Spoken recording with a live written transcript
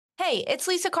Hey, it's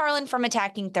Lisa Carlin from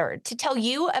Attacking Third to tell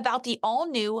you about the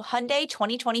all-new Hyundai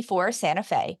 2024 Santa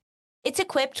Fe. It's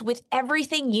equipped with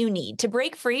everything you need to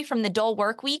break free from the dull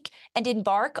work week and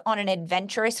embark on an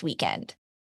adventurous weekend.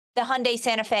 The Hyundai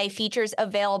Santa Fe features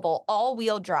available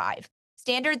all-wheel drive,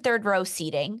 standard third-row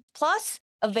seating, plus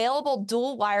available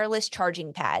dual wireless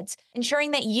charging pads,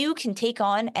 ensuring that you can take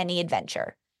on any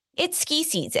adventure. It's ski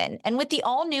season, and with the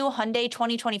all-new Hyundai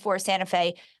 2024 Santa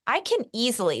Fe, I can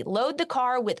easily load the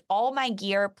car with all my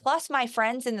gear plus my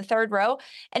friends in the third row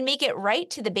and make it right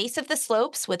to the base of the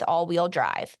slopes with all-wheel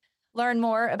drive. Learn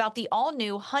more about the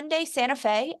all-new Hyundai Santa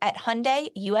Fe at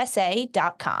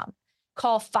HyundaiUSA.com.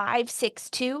 Call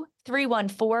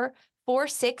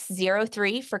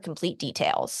 562-314-4603 for complete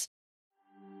details.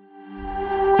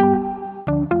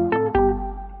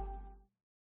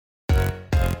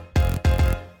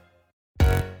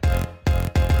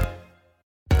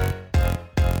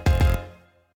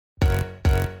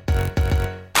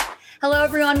 Hello,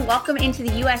 everyone. Welcome into the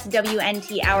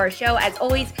USWNT Hour show. As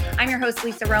always, I'm your host,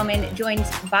 Lisa Roman, joined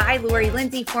by Lori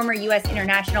Lindsay, former U.S.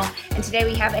 international. And today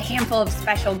we have a handful of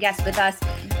special guests with us.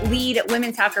 Lead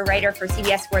women's soccer writer for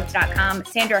CBSSports.com,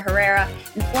 Sandra Herrera,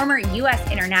 and former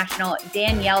U.S. international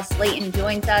Danielle Slaton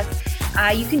joins us.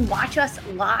 You can watch us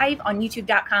live on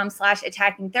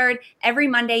youtube.com/attackingthird every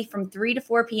Monday from 3 to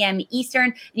 4 p.m. Eastern.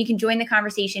 And you can join the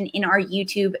conversation in our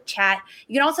YouTube chat.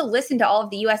 You can also listen to all of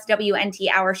the USWNT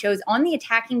Hour shows on the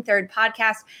Attacking Third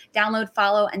podcast. Download,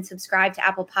 follow, and subscribe to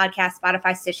Apple Podcasts,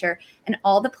 Spotify, Stitcher, and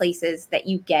all the places that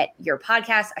you get your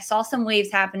podcasts. I saw some waves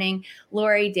happening.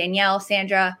 Lori, Danielle,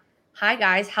 Sandra. Hi,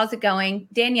 guys. How's it going?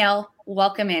 Danielle,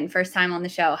 welcome in. First time on the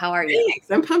show. How are you?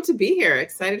 Thanks. I'm pumped to be here.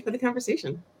 Excited for the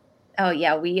conversation. Oh,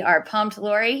 yeah, we are pumped.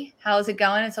 Lori, how's it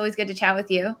going? It's always good to chat with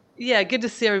you. Yeah, good to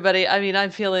see everybody. I mean,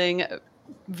 I'm feeling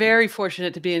very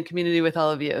fortunate to be in community with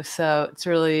all of you. So it's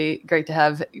really great to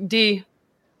have Dee,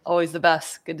 always the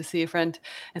best. Good to see you, friend.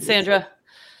 And Sandra,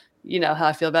 you know how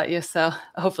I feel about you. So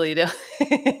hopefully you do.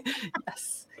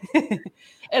 Yes.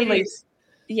 At least.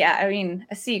 Yeah, I mean,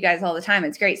 I see you guys all the time.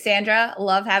 It's great. Sandra,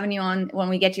 love having you on when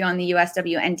we get you on the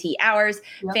USWNT hours.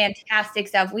 Yep. Fantastic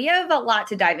stuff. We have a lot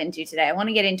to dive into today. I want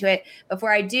to get into it.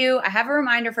 Before I do, I have a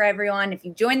reminder for everyone. If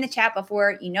you've joined the chat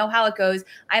before, you know how it goes.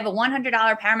 I have a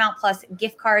 $100 Paramount Plus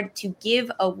gift card to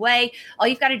give away. All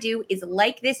you've got to do is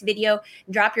like this video,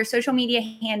 drop your social media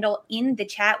handle in the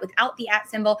chat without the @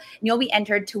 symbol, and you'll be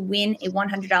entered to win a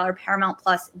 $100 Paramount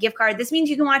Plus gift card. This means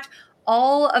you can watch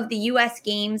all of the U.S.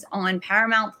 games on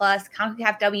Paramount Plus,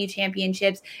 CONCACAF W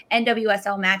Championships,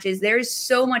 NWSL matches. There's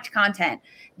so much content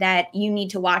that you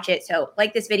need to watch it. So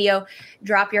like this video,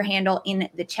 drop your handle in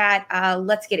the chat.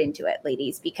 Let's get into it,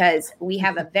 ladies, because we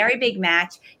have a very big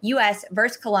match, U.S.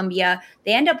 versus Colombia.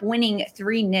 They end up winning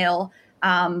 3-0,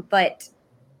 but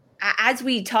as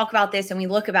we talk about this and we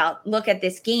look at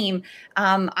this game,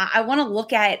 I want to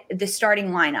look at the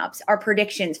starting lineups, our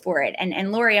predictions for it.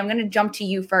 And Lori, I'm going to jump to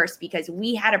you first because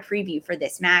we had a preview for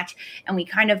this match and we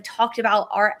kind of talked about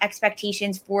our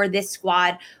expectations for this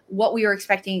squad, what we were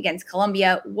expecting against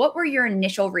Colombia. What were your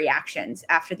initial reactions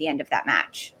after the end of that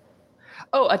match?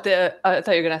 Oh, I thought you were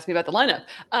going to ask me about the lineup.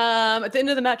 At the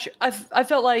end of the match, I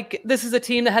felt like this is a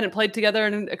team that hadn't played together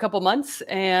in a couple months,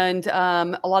 and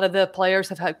a lot of the players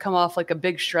have come off like a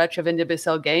big stretch of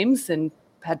NWSL games and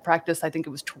had practiced, I think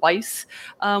it was twice,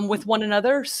 with one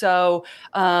another. So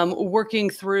working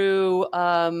through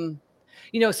some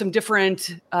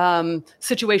different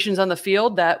situations on the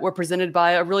field that were presented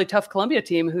by a really tough Colombia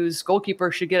team whose goalkeeper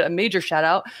should get a major shout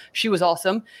out. She was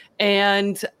awesome.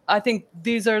 And I think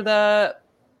these are the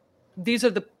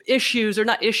issues, or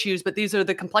not issues, but these are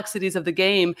the complexities of the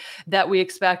game that we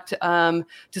expect to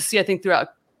see, I think, throughout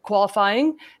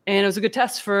qualifying. And it was a good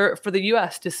test for the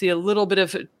U.S. to see a little bit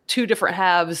of two different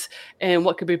halves and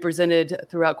what could be presented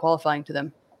throughout qualifying to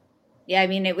them. Yeah, I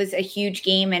mean, it was a huge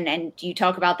game, and you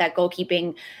talk about that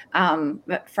goalkeeping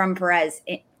from Perez.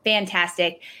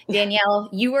 Fantastic. Danielle,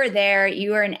 you were there.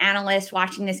 You were an analyst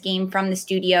watching this game from the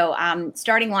studio.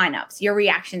 Starting lineups, your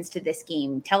reactions to this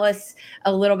game. Tell us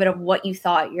a little bit of what you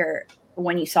thought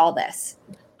when you saw this.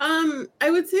 I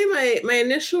would say my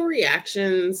initial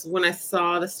reactions when I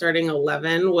saw the starting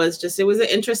 11 was it was an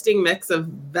interesting mix of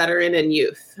veteran and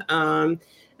youth. I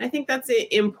think that's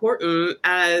important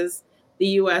as the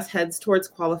U.S. heads towards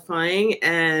qualifying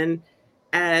and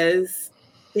as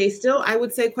they still, I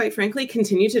would say, quite frankly,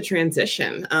 continue to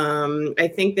transition. I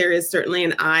think there is certainly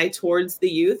an eye towards the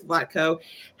youth. Vlatko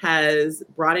has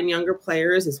brought in younger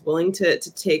players, is willing to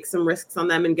take some risks on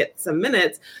them and get some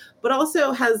minutes, but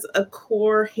also has a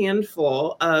core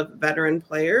handful of veteran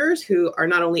players who are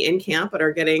not only in camp, but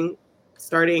are getting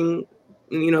starting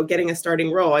getting a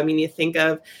starting role. I mean, you think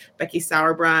of Becky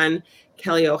Sauerbrunn,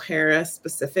 Kelly O'Hara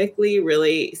specifically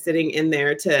really sitting in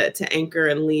there to anchor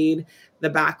and lead the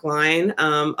back line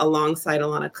alongside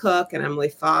Alana Cook and Emily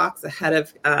Fox ahead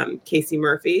of Casey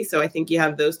Murphy. So I think you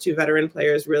have those two veteran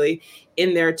players really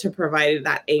in there to provide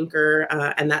that anchor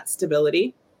and that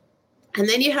stability. And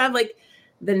then you have like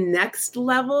the next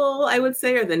level, I would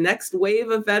say, or the next wave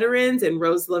of veterans and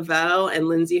Rose Lavelle and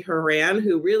Lindsay Horan,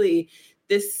 who really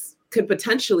this could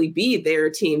potentially be their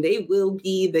team. They will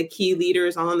be the key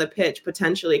leaders on the pitch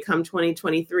potentially come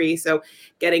 2023. So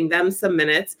getting them some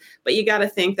minutes. But you got to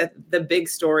think that the big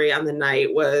story on the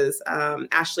night was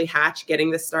Ashley Hatch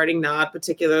getting the starting nod,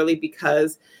 particularly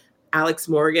because Alex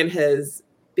Morgan has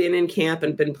been in camp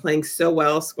and been playing so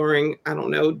well, scoring, I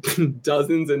don't know,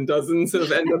 dozens and dozens of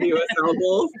NWSL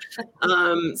goals.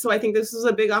 So I think this was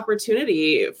a big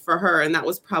opportunity for her. And that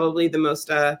was probably the most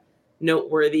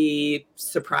noteworthy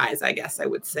surprise, I guess I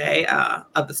would say,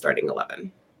 of the starting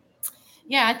 11.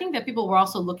 Yeah, I think that people were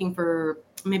also looking for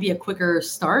maybe a quicker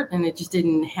start, and it just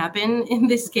didn't happen in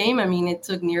this game. I mean, it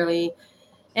took nearly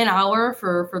an hour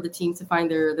for the team to find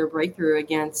their breakthrough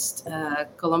against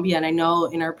Colombia. And I know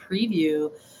in our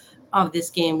preview of this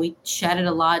game, we chatted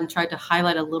a lot and tried to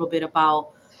highlight a little bit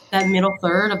about that middle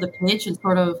third of the pitch and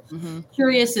sort of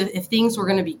curious if things were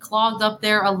going to be clogged up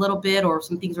there a little bit or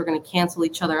some things were going to cancel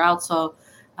each other out. So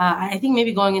I think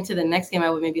maybe going into the next game, I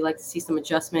would maybe like to see some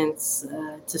adjustments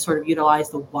to sort of utilize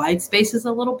the wide spaces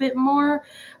a little bit more.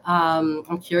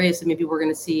 I'm curious if maybe we're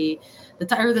going to see the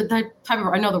type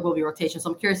of, I know there will be rotation, so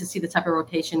I'm curious to see the type of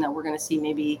rotation that we're going to see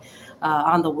maybe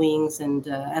on the wings and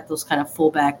at those kind of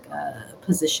fullback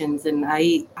positions. And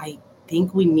I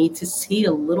think we need to see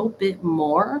a little bit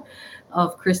more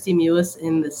of Kristie Mewis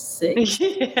in the six.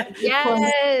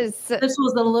 Yes. This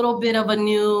was a little bit of a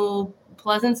new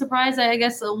pleasant surprise, I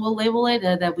guess we'll label it,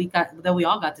 that we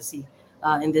all got to see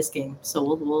in this game. So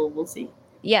we'll see.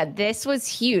 Yeah, this was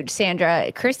huge,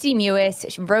 Sandra. Kristie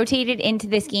Mewis rotated into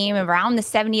this game around the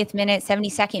 70th minute,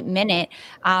 72nd minute,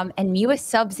 and Mewis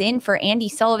subs in for Andy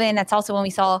Sullivan. That's also when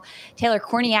we saw Taylor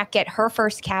Korniak get her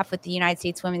first cap with the United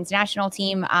States women's national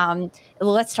team.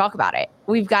 Let's talk about it.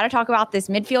 We've got to talk about this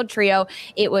midfield trio.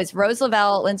 It was Rose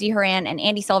Lavelle, Lindsay Horan, and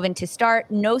Andy Sullivan to start.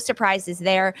 No surprises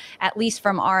there, at least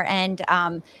from our end.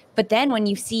 But then when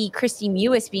you see Kristie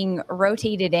Mewis being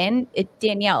rotated in,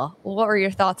 Danielle, what were your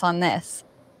thoughts on this?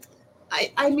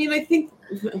 I mean, I think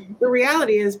the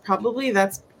reality is probably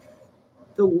that's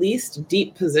the least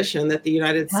deep position that the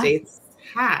United States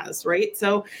has, right?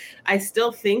 So I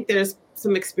still think there's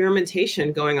some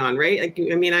experimentation going on, right? Like,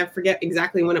 I mean, I forget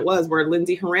exactly when it was where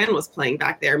Lindsay Horan was playing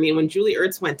back there. I mean, when Julie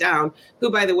Ertz went down,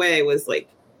 who, by the way, was like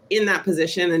in that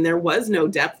position, and there was no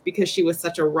depth because she was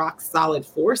such a rock solid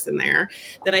force in there,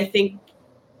 that I think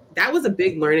that was a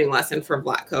big learning lesson for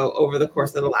Vlatko over the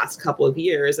course of the last couple of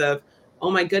years of, oh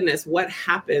my goodness, what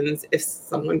happens if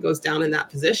someone goes down in that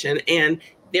position? And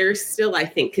they're still, I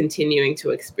think, continuing to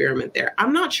experiment there.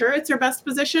 I'm not sure it's her best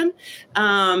position.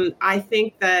 I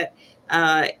think that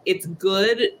it's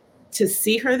good to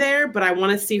see her there, but I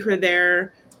want to see her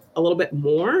there a little bit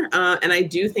more. And I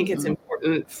do think it's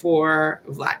important for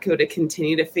Vlatko to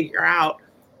continue to figure out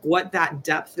what that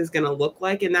depth is going to look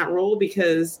like in that role,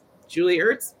 because Julie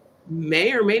Ertz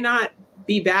may or may not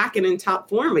be back and in top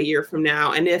form a year from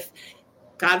now. And if,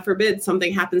 God forbid,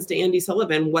 something happens to Andy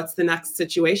Sullivan, what's the next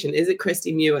situation? Is it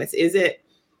Kristie Mewis? Is it,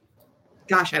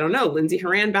 gosh, I don't know, Lindsay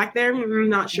Horan back there? I'm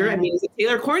not sure. I mean, is it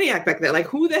Taylor Korniak back there? Like,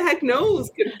 who the heck knows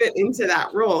could fit into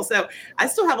that role? So I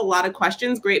still have a lot of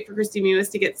questions. Great for Kristie Mewis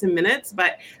to get some minutes,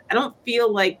 but I don't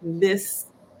feel like this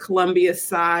Colombia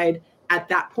side at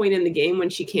that point in the game when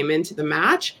she came into the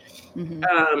match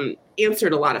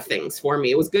answered a lot of things for me.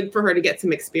 It was good for her to get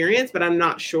some experience, but I'm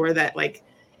not sure that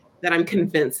that I'm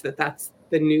convinced that that's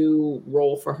the new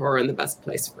role for her and the best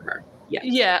place for her.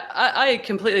 Yeah, I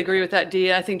completely agree with that,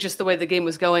 Dia. I think just the way the game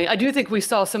was going, I do think we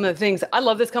saw some of the things. I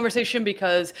love this conversation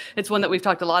because it's one that we've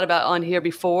talked a lot about on here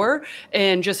before.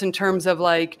 And just in terms of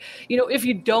if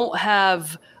you don't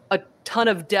have a ton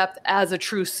of depth as a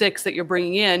true six that you're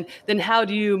bringing in, then how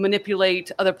do you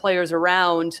manipulate other players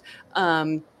around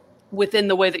within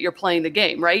the way that you're playing the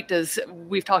game, right?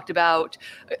 We've talked about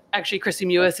actually Kristie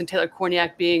Mewis and Taylor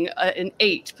Korniak being an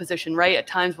 8 position, right? At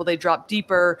times will they drop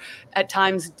deeper? At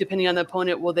times, depending on the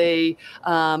opponent, will they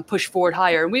push forward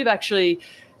higher? And we've actually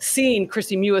seen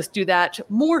Kristie Mewis do that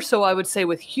more so, I would say,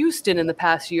 with Houston in the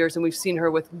past years, and we've seen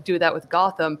her do that with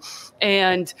Gotham.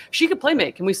 And she could play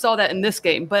make, and we saw that in this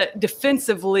game. But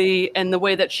defensively, and the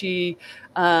way that she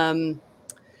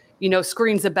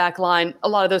screens the back line. A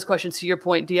lot of those questions, to your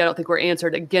point, Dee, I don't think were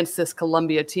answered against this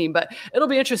Colombia team, but it'll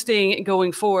be interesting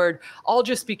going forward. I'll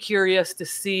just be curious to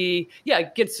see,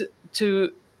 gets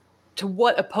to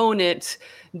what opponent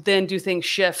then do things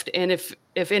shift. And if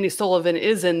Andy Sullivan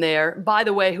is in there, by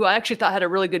the way, who I actually thought had a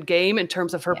really good game in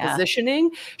terms of her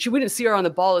positioning. We didn't see her on the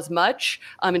ball as much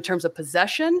in terms of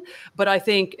possession, but I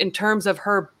think in terms of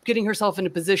her getting herself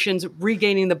into positions,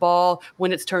 regaining the ball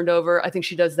when it's turned over, I think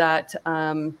she does that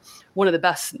one of the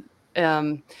best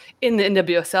in the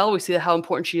NWSL. We see how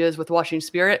important she is with Washington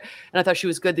Spirit, and I thought she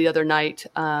was good the other night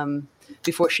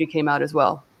before she came out as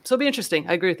well. So it'll be interesting.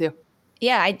 I agree with you.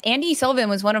 Yeah, Andy Sullivan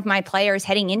was one of my players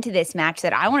heading into this match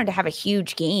that I wanted to have a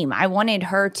huge game. I wanted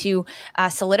her to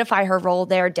solidify her role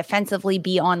there, defensively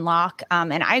be on lock.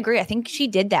 And I agree. I think she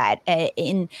did that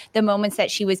in the moments that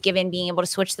she was given, being able to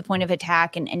switch the point of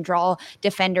attack and draw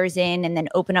defenders in and then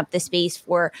open up the space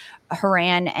for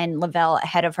Haran and Lavelle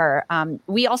ahead of her.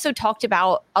 We also talked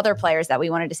about other players that we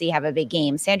wanted to see have a big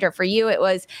game. Sandra, for you, it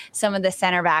was some of the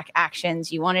center back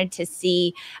actions. You wanted to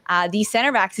see these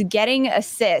center backs getting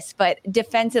assists, but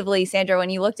defensively, Sandra, when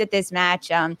you looked at this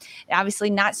match, obviously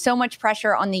not so much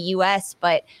pressure on the U.S.,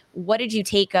 but what did you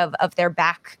take of their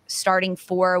back starting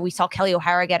four? We saw Kelly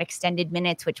O'Hara get extended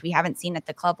minutes, which we haven't seen at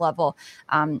the club level.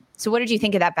 So what did you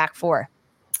think of that back four?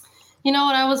 You know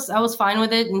what, I was fine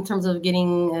with it in terms of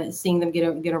seeing them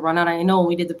get a run out. I know when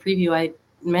we did the preview, I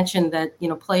mentioned that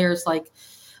players like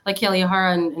Kelly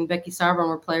O'Hara and Becky Sauerbrunn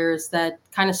were players that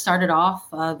kind of started off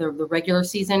the regular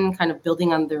season, kind of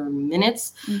building on their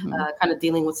minutes, kind of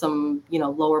dealing with some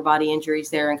lower body injuries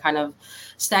there, and kind of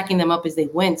stacking them up as they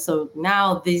went. So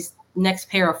now these next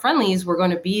pair of friendlies were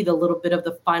going to be the little bit of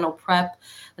the final prep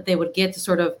that they would get to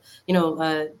sort of,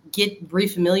 get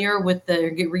re-familiar with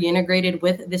get reintegrated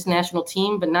with this national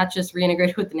team, but not just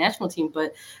reintegrated with the national team,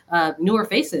 but newer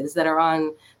faces that are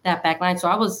on that back line. So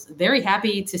I was very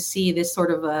happy to see this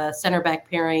sort of center back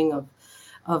pairing of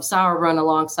Sauerbrunn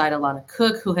alongside Alana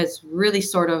Cook, who has really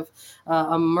sort of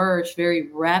emerged very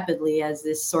rapidly as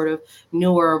this sort of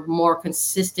newer, more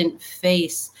consistent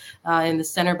face in the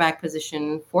center back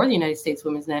position for the United States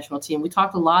women's national team. We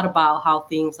talked a lot about how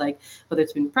things like whether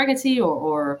it's been pregnancy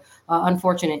or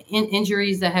unfortunate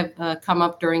injuries that have come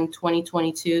up during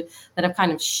 2022 that have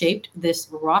kind of shaped this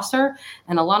roster.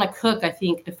 And Alana Cook, I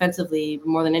think defensively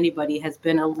more than anybody, has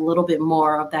been a little bit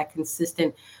more of that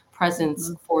consistent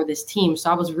presence for this team.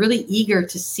 So I was really eager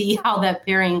to see how that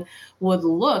pairing would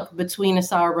look between a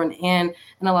Sauerbrunn and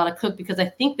Alana Cook, because I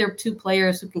think they're two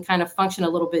players who can kind of function a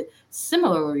little bit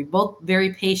similarly, both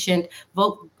very patient,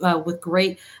 both with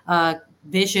great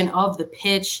vision of the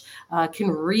pitch, can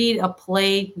read a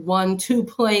play 1-2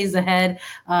 plays ahead,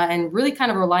 and really kind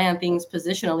of rely on things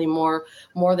positionally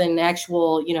more than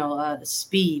actual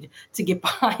speed to get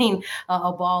behind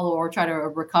a ball or try to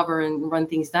recover and run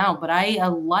things down. But I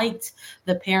liked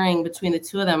the pairing between the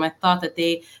two of them. I thought that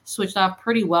they switched off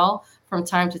pretty well from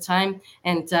time to time,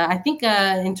 and I think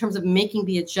in terms of making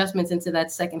the adjustments into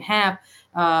that second half,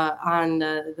 on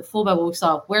the fullback, we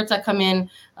saw Huerta come in,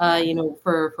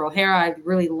 for O'Hara. I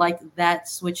really liked that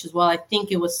switch as well. I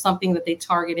think it was something that they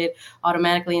targeted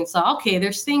automatically and saw, okay,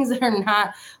 there's things that are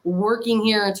not working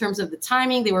here in terms of the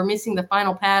timing. They were missing the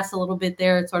final pass a little bit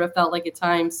there. It sort of felt like at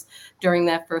times during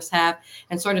that first half,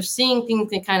 and sort of seeing things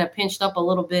that kind of pinched up a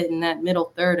little bit in that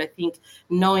middle third. I think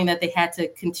knowing that they had to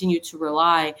continue to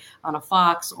rely on a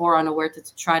Fox or on a Huerta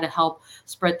to try to help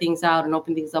spread things out and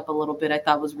open things up a little bit, I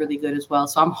thought was really good as well.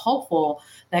 So I'm hopeful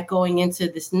that going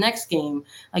into this next game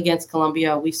against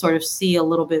Colombia, we sort of see a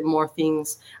little bit more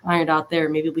things ironed out there.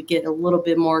 Maybe we get a little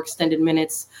bit more extended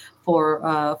minutes for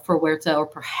Huerta, or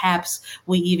perhaps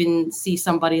we even see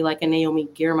somebody like a Naomi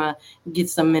Girma get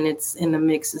some minutes in the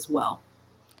mix as well.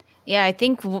 Yeah, I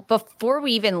think before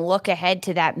we even look ahead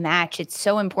to that match, it's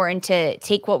so important to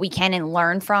take what we can and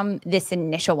learn from this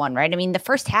initial one, right? I mean, the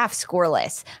first half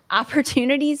scoreless.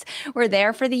 Opportunities were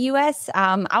there for the U.S.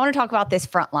 I want to talk about this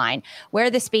front line,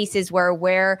 where the spaces were,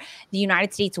 where the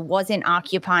United States wasn't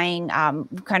occupying,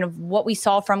 kind of what we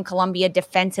saw from Colombia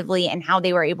defensively and how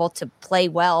they were able to play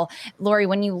well. Lori,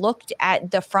 when you looked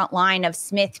at the front line of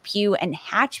Smith, Pugh, and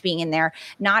Hatch being in there,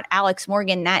 not Alex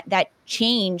Morgan, that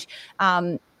change,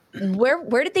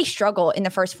 where did they struggle in the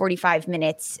first 45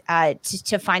 minutes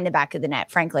to find the back of the net,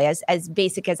 frankly, as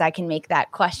basic as I can make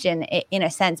that question in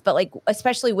a sense, but like,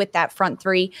 especially with that front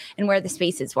three and where the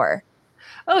spaces were?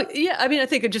 Oh, yeah. I mean, I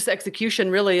think just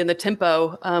execution really in the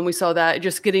tempo. We saw that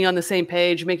just getting on the same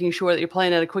page, making sure that you're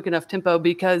playing at a quick enough tempo,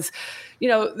 because,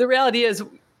 the reality is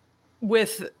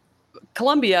with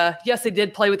Colombia, yes, they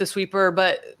did play with the sweeper,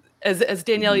 but as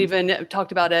Danielle even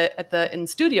talked about it in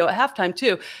studio at halftime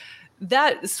too,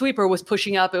 that sweeper was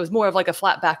pushing up. It was more of like a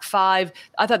flat back 5.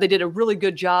 I thought they did a really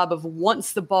good job of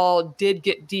once the ball did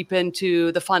get deep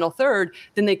into the final third,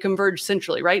 then they converged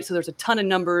centrally, right? So there's a ton of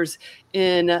numbers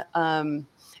in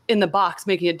the box,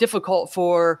 making it difficult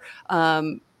for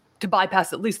to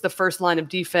bypass at least the first line of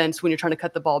defense when you're trying to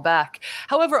cut the ball back.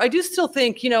 However, I do still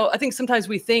think, I think sometimes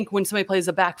we think when somebody plays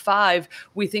a back 5,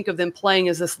 we think of them playing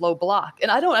as this low block.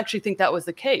 And I don't actually think that was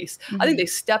the case. I think they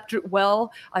stepped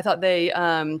well. I thought they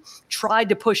tried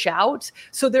to push out.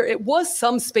 So it was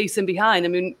some space in behind. I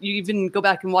mean, you even go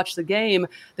back and watch the game.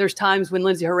 There's times when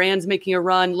Lindsey Horan's making a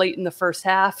run late in the first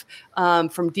half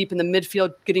from deep in the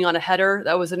midfield, getting on a header.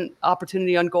 That was an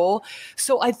opportunity on goal.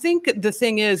 So I think the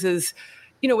thing is,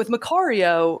 with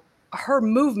Macario, her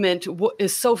movement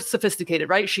is so sophisticated,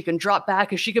 right? She can drop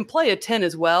back and she can play a 10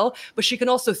 as well, but she can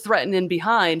also threaten in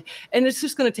behind. And it's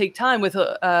just going to take time with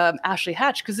Ashley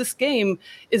Hatch because this game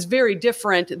is very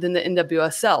different than the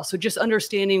NWSL. So just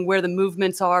understanding where the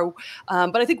movements are.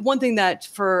 But I think one thing that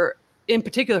in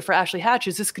particular for Ashley Hatch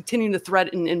is just continuing to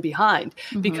threaten in behind,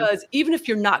 because even if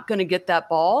you're not going to get that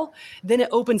ball, then it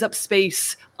opens up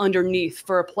space underneath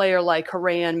for a player like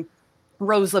Horan,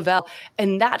 Rose Lavelle,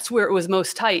 and that's where it was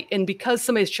most tight. And because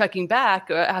somebody's checking back,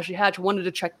 Ashley Hatch wanted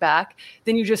to check back,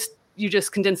 then you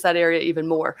just condense that area even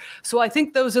more. So I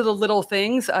think those are the little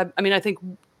things. I mean, I think,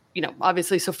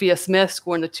 obviously Sophia Smith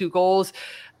scoring the 2 goals.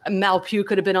 Mal Pugh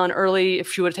could have been on early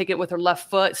if she would have taken it with her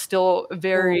left foot. Still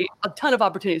a ton of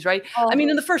opportunities, right? I mean,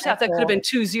 in the first half, that could have been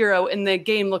 2-0 and the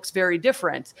game looks very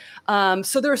different.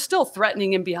 So they're still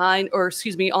threatening in behind,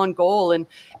 on goal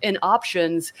and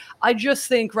options. I just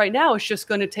think right now it's just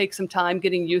going to take some time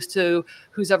getting used to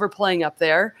who's ever playing up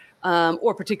there,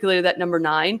 or particularly that number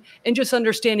 9, and just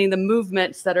understanding the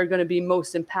movements that are going to be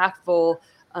most impactful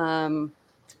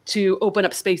to open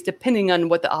up space depending on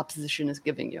what the opposition is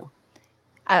giving you.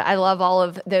 I love all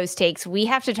of those takes. We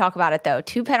have to talk about it, though.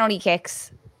 2 penalty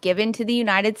kicks given to the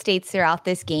United States throughout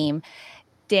this game.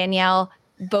 Danielle,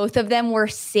 both of them were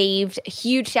saved.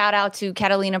 Huge shout out to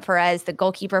Catalina Perez, the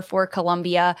goalkeeper for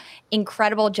Colombia.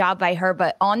 Incredible job by her.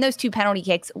 But on those 2 penalty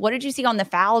kicks, what did you see on the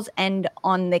fouls and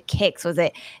on the kicks? Was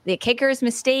it the kicker's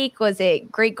mistake? Was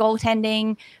it great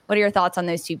goaltending? What are your thoughts on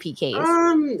those 2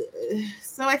 PKs?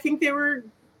 So I think they were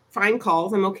fine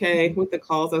calls. I'm okay with the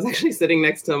calls. I was actually sitting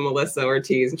next to Melissa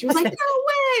Ortiz, and she was like, "No way!"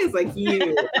 It's like,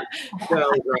 you so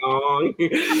wrong.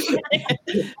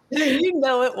 It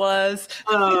was.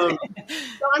 So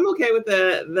I'm okay with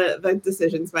the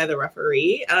decisions by the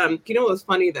referee. What was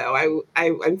funny though?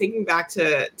 I'm thinking back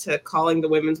to calling the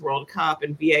Women's World Cup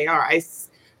and VAR.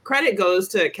 Credit goes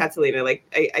to Catalina. Like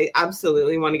I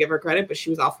absolutely want to give her credit, but she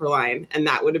was off her line, and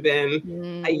that would have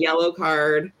been a yellow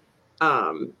card.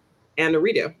 And a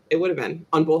redo, it would have been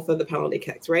on both of the penalty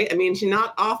kicks, right? I mean, she's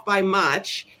not off by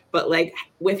much, but like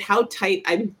with how tight,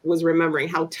 I was remembering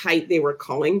how tight they were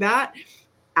calling that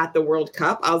at the World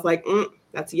Cup. I was like,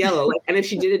 that's yellow. Like, and if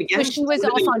she did it again, she was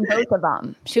off on both of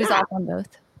them. She was off on both.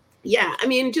 Yeah, I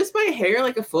mean, just by a hair,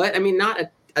 like a foot. I mean, not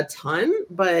a ton,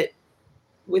 but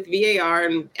with VAR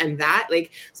and that,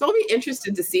 like, so I'll be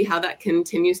interested to see how that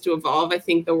continues to evolve. I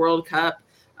think the World Cup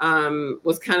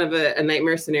was kind of a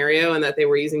nightmare scenario, and that they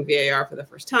were using VAR for the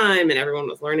first time and everyone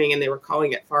was learning and they were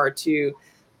calling it far too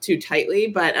tightly.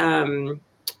 But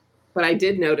I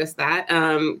did notice that.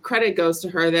 Credit goes to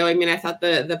her though. I mean, I thought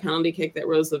the penalty kick that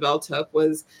Rose Lavelle took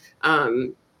was a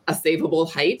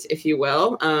savable height, if you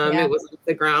will. It was off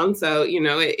the ground. So,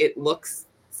 it looks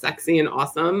sexy and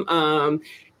awesome.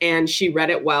 And she read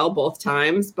it well both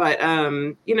times. But,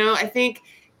 I think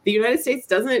the United States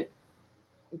doesn't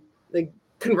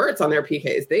converts on their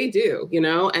PKs. They do,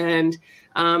 and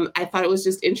I thought it was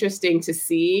just interesting to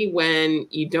see when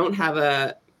you don't have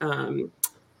a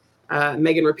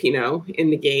Megan Rapinoe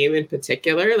in the game in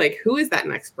particular, like who is that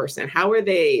next person? How are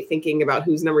they thinking about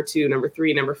who's number 2, number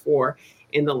 3, number 4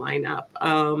 in the lineup?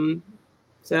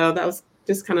 So that was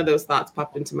just kind of those thoughts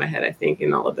popped into my head, I think,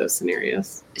 in all of those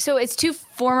scenarios. So it's 2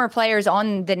 former players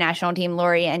on the national team,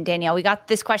 Lori and Danielle. We got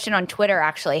this question on Twitter,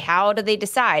 actually. How do they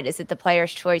decide? Is it the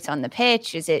player's choice on the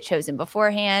pitch? Is it chosen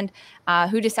beforehand?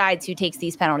 Who decides who takes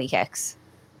these penalty kicks?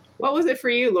 What was it for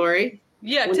you, Lori?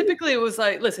 Yeah, typically it was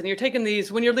like, listen, you're taking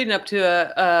these when you're leading up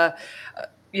to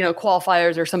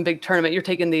qualifiers or some big tournament, you're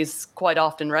taking these quite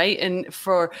often, right? And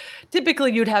for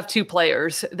typically you'd have 2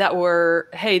 players that were,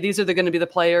 hey, these are going to be the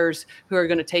players who are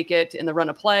going to take it in the run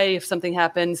of play if something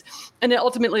happens. And it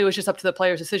ultimately was just up to the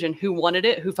player's decision who wanted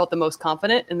it, who felt the most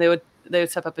confident, and they would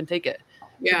step up and take it.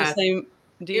 Yeah. The same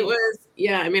deal. It was,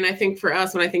 I mean, I think for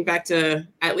us, when I think back to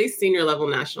at least senior level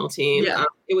national team,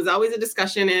 it was always a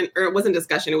discussion or it wasn't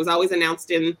discussion. It was always announced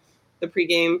in the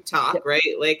pregame talk,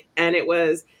 right? Like, and it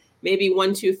was, maybe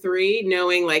 1, 2, 3,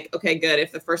 knowing like, okay, good.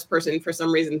 If the first person for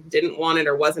some reason didn't want it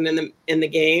or wasn't in the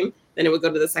game, then it would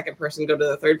go to the second person, go to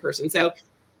the third person. So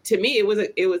to me, it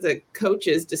was a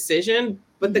coach's decision,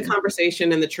 but the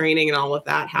conversation and the training and all of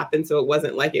that happened. So it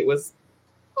wasn't like it was,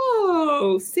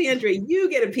 oh, Sandra, you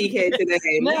get a PK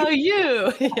today. No, you.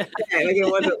 Okay, like it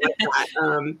wasn't like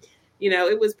that.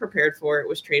 It was prepared for, it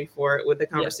was trained for it, the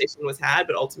conversation was had,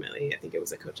 but ultimately I think it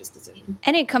was a coach's decision.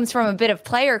 And it comes from a bit of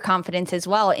player confidence as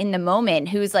well in the moment,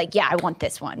 who's like, yeah, I want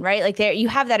this one, right? Like there, you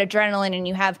have that adrenaline and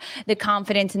you have the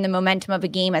confidence and the momentum of a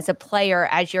game as a player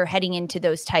as you're heading into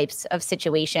those types of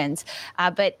situations.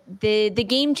 But the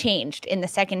game changed in the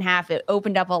second half. It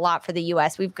opened up a lot for the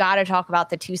U.S. We've got to talk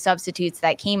about the two substitutes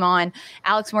that came on.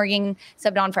 Alex Morgan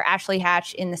subbed on for Ashley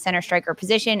Hatch in the center striker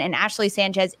position, and Ashley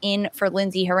Sanchez in for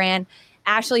Lindsey Horan.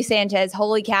 Ashley Sanchez,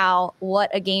 holy cow, what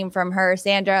a game from her.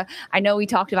 Sandra, I know we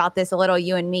talked about this a little,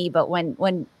 you and me, but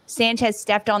when Sanchez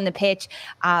stepped on the pitch,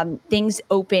 things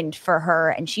opened for her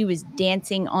and she was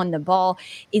dancing on the ball.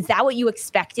 Is that what you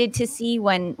expected to see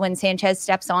when Sanchez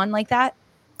steps on like that?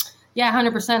 Yeah,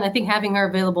 100%. I think having her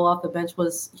available off the bench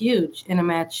was huge in a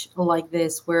match like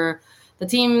this, where the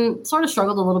team sort of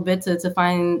struggled a little bit to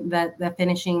find that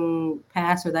finishing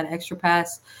pass or that extra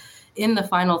pass in the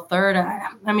final third.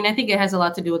 I mean, I think it has a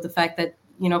lot to do with the fact that,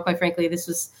 quite frankly, this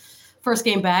was first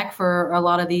game back for a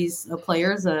lot of these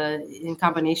players in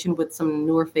combination with some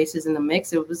newer faces in the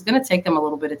mix. It was going to take them a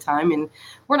little bit of time, and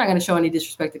we're not going to show any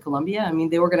disrespect to Colombia. I mean,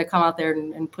 they were going to come out there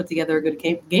and put together a good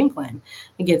game plan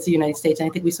against the United States. And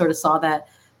I think we sort of saw that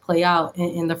play out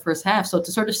in the first half. So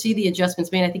to sort of see the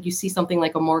adjustments made, I think you see something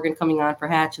like a Morgan coming on for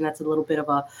Hatch, and that's a little bit of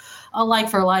a like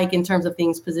for like in terms of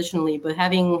things positionally. But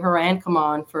having Horan come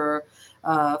on for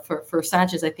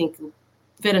Sanchez, I think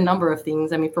fit a number of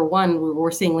things. I mean, for one,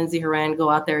 we're seeing Lindsey Horan go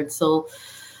out there and still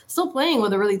playing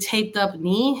with a really taped up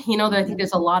knee. I think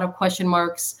there's a lot of question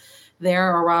marks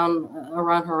there around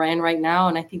Horan right now,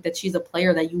 and I think that she's a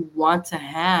player that you want to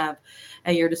have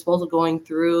at your disposal going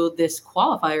through this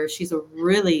qualifier. She's a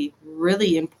really,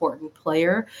 really important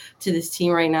player to this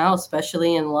team right now,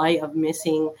 especially in light of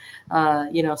missing,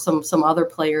 some other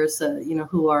players,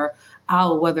 who are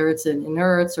out, whether it's an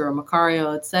Inerts or a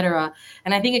Macario, et cetera.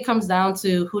 And I think it comes down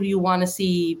to who do you want to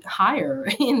see higher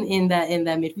in that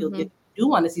midfield. Mm-hmm. Do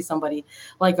want to see somebody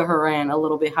like a Horan a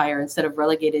little bit higher instead of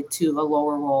relegated to a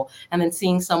lower role. And then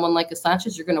seeing someone like a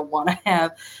Sanchez, you're going to want to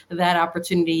have that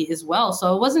opportunity as well.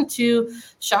 So it wasn't too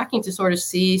shocking to sort of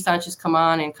see Sanchez come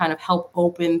on and kind of help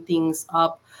open things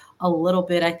up a little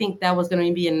bit. I think that was going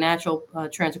to be a natural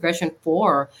transgression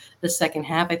for the second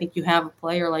half. I think you have a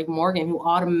player like Morgan who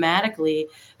automatically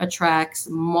attracts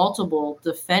multiple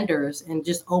defenders and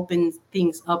just opens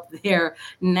things up there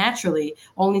naturally,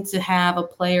 only to have a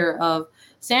player of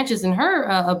Sanchez and her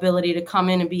ability to come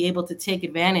in and be able to take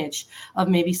advantage of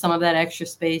maybe some of that extra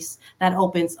space that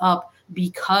opens up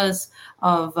because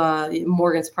of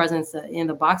Morgan's presence in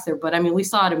the box there. But I mean, we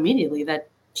saw it immediately, that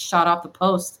shot off the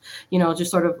post, just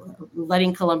sort of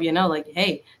letting Colombia know, like,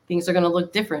 hey, things are going to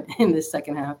look different in this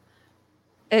second half.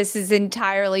 This is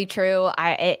entirely true.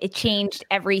 It changed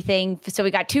everything. So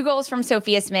we got 2 goals from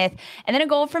Sophia Smith and then a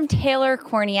goal from Taylor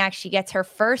Korniak. She gets her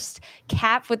first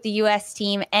cap with the U.S.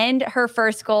 team and her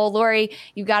first goal. Lori,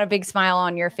 you've got a big smile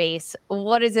on your face.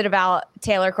 What is it about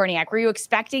Taylor Korniak? Were you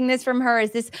expecting this from her?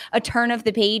 Is this a turn of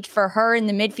the page for her in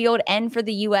the midfield and for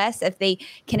the U.S. if they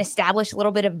can establish a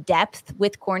little bit of depth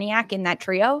with Korniak in that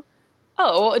trio?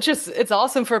 Oh, well, it's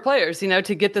awesome for players,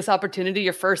 to get this opportunity,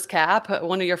 your first cap,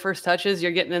 one of your first touches,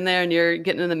 you're getting in there and you're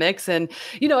getting in the mix. And,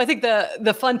 I think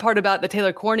the fun part about the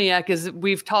Taylor Korniak is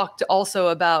we've talked also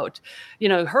about,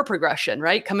 her progression,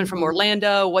 right? Coming from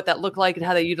Orlando, what that looked like and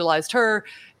how they utilized her,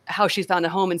 how she's found a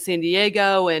home in San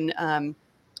Diego, and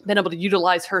been able to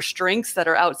utilize her strengths that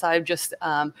are outside of just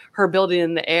her ability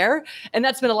in the air. And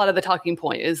that's been a lot of the talking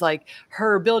point, is like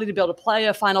her ability to be able to play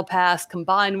a final pass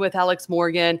combined with Alex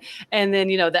Morgan. And then,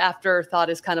 the afterthought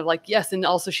is kind of like, yes, and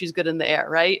also she's good in the air,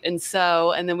 right? And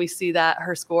then we see that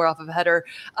her score off of a header.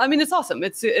 I mean, it's awesome.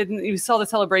 You saw the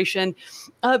celebration.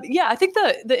 I think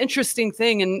the interesting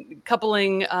thing in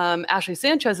coupling Ashley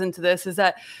Sanchez into this is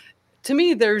that, to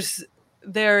me, there is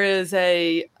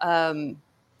a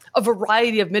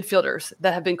variety of midfielders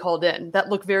that have been called in that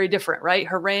look very different, right?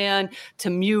 Horan to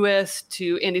Mewis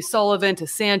to Andy Sullivan to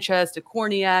Sanchez to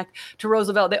Korniak to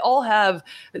Roosevelt. They all have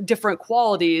different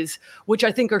qualities, which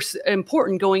I think are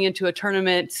important going into a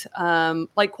tournament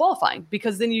like qualifying,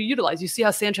 because then you see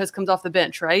how Sanchez comes off the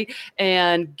bench, right?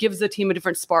 And gives the team a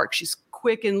different spark. She's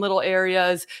quick in little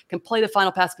areas, can play the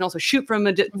final pass, can also shoot from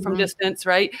distance,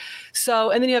 right? So,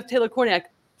 and then you have Taylor Korniak,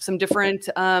 some different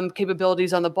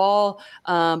capabilities on the ball,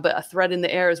 but a threat in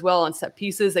the air as well on set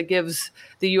pieces that gives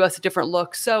the U.S. a different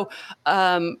look. So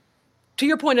to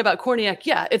your point about Korniak,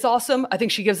 yeah, it's awesome. I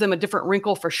think she gives them a different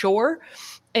wrinkle for sure.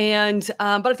 And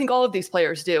but I think all of these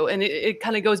players do. And it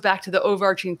kind of goes back to the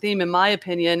overarching theme, in my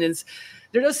opinion, is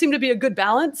there does seem to be a good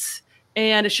balance.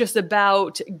 And it's just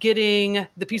about getting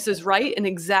the pieces right and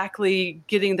exactly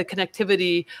getting the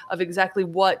connectivity of exactly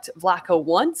what Vlatko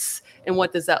wants and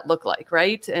what does that look like,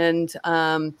 right? And,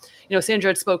 Sandra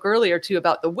had spoke earlier, too,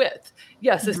 about the width.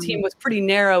 Yes, this team was pretty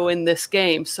narrow in this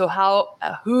game. So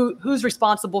who's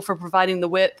responsible for providing the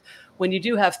width when you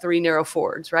do have three narrow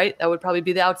forwards, right? That would probably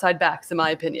be the outside backs, in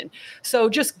my opinion. So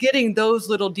just getting those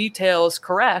little details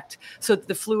correct so that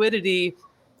the fluidity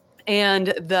and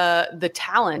the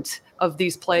talent of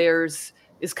these players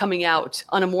is coming out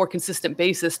on a more consistent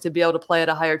basis to be able to play at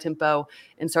a higher tempo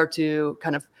and start to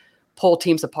kind of pull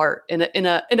teams apart in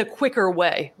a quicker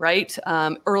way, right?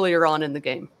 Earlier on in the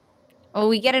game. Well,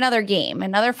 we get another game,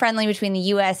 another friendly between the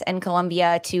U.S. and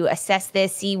Colombia to assess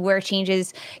this, see where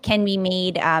changes can be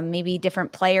made, maybe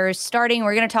different players starting.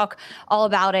 We're going to talk all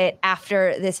about it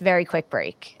after this very quick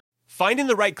break. Finding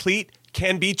the right cleat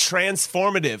can be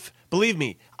transformative. Believe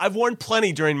me, I've worn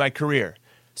plenty during my career.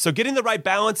 So getting the right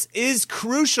balance is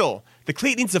crucial. The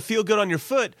cleat needs to feel good on your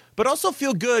foot, but also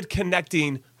feel good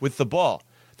connecting with the ball.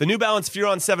 The New Balance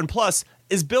Furon 7 Plus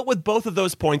is built with both of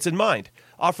those points in mind,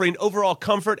 offering overall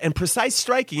comfort and precise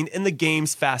striking in the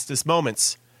game's fastest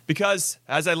moments. Because,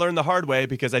 as I learned the hard way,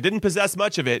 because I didn't possess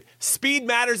much of it, speed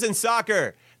matters in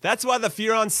soccer. That's why the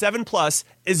Furon 7 Plus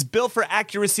is built for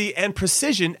accuracy and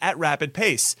precision at rapid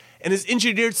pace, and is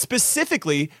engineered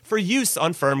specifically for use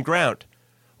on firm ground.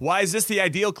 Why is this the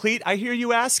ideal cleat, I hear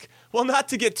you ask? Well, not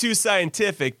to get too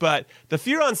scientific, but the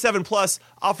Furon 7 Plus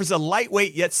offers a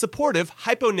lightweight yet supportive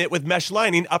hypo-knit with mesh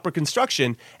lining upper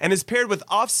construction and is paired with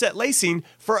offset lacing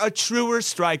for a truer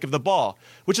strike of the ball,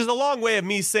 which is a long way of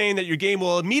me saying that your game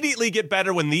will immediately get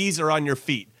better when these are on your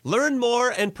feet. Learn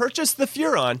more and purchase the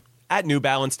Furon at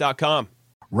newbalance.com.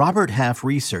 Robert Half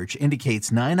research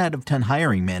indicates 9 out of 10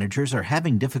 hiring managers are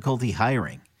having difficulty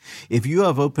hiring. If you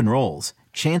have open roles,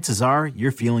 chances are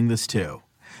you're feeling this too.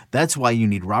 That's why you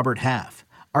need Robert Half.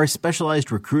 Our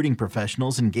specialized recruiting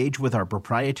professionals engage with our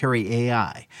proprietary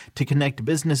AI to connect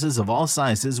businesses of all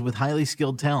sizes with highly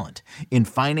skilled talent in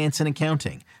finance and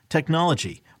accounting,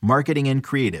 technology, marketing and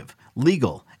creative,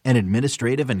 legal, and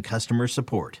administrative and customer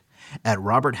support. At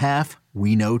Robert Half,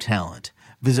 we know talent.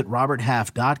 Visit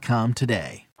roberthalf.com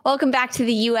today. Welcome back to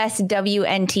the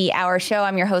USWNT Hour Show.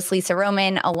 I'm your host, Lisa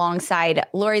Roman, alongside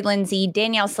Lori Lindsay,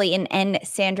 Danielle Slaton, and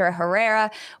Sandra Herrera.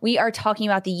 We are talking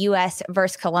about the U.S.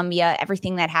 versus Colombia,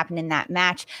 everything that happened in that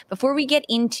match. Before we get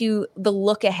into the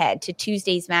look ahead to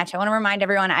Tuesday's match, I want to remind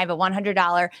everyone I have a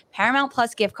 $100 Paramount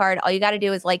Plus gift card. All you got to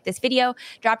do is like this video,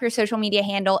 drop your social media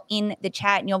handle in the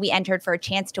chat, and you'll be entered for a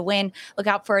chance to win. Look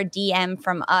out for a DM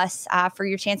from us for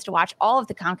your chance to watch all of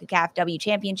the CONCACAF W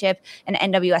Championship and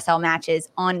NWSL matches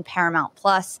on Paramount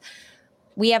Plus.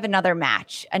 We have another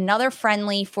match, another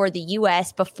friendly for the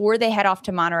U.S. before they head off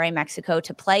to Monterrey, Mexico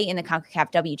to play in the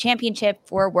CONCACAF W Championship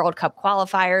for World Cup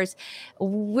qualifiers.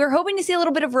 We're hoping to see a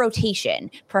little bit of rotation,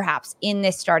 perhaps, in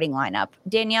this starting lineup.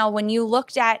 Danielle, when you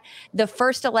looked at the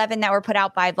first 11 that were put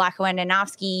out by Vlatko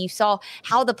Andonovski, you saw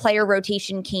how the player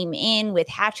rotation came in with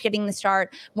Hatch getting the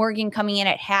start, Morgan coming in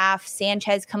at half,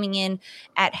 Sanchez coming in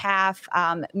at half,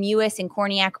 Mewis and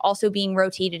Korniak also being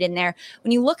rotated in there.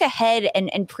 When you look ahead and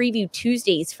preview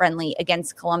Tuesday's friendly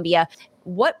against Colombia,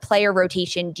 what player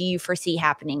rotation do you foresee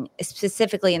happening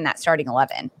specifically in that starting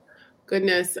 11?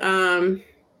 Goodness. I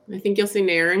think you'll see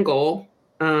Nair in goal.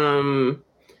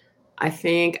 I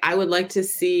think I would like to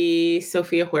see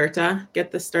Sofia Huerta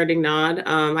get the starting nod.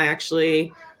 I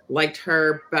actually liked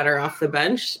her better off the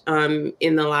bench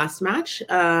in the last match,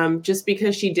 just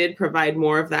because she did provide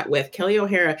more of that width. Kelly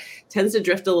O'Hara tends to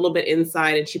drift a little bit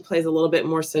inside, and she plays a little bit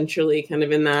more centrally, kind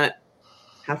of in that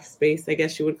half space, I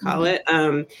guess you would call it.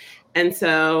 And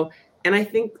I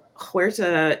think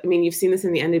Huerta, I mean, you've seen this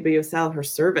in the NWSL, her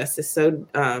service is so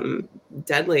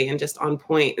deadly and just on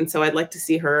point. And so I'd like to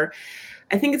see her.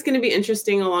 I think it's going to be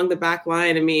interesting along the back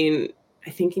line. I mean, I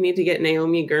think you need to get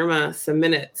Naomi Girma some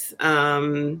minutes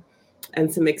and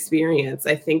some experience.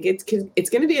 I think it's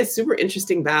going to be a super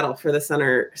interesting battle for the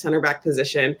center back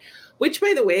position, which,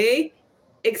 by the way,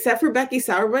 except for Becky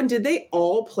Sauerbrunn, did they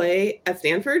all play at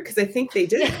Stanford? Because I think they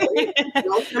did.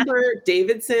 Mel Kemper,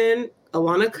 Davidson,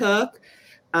 Alana Cook,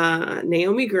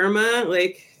 Naomi Girma.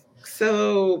 Like,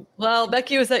 So, well,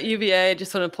 Becky was at UVA. I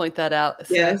just want to point that out.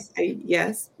 So.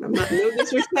 Yes. I'm not, no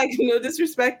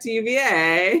disrespect to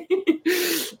UVA.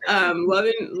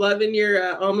 Loving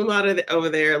your alma mater over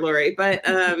there, Lori. But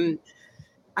I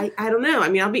don't know. I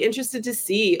mean, I'll be interested to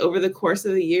see over the course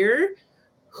of the year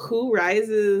who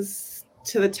rises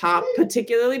to the top,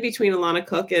 particularly between Alana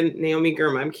Cook and Naomi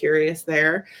Girma. I'm curious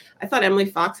there. I thought Emily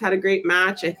Fox had a great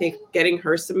match. I think getting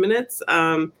her some minutes.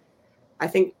 I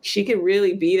think she could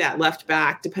really be that left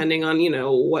back, depending on,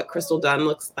 what Crystal Dunn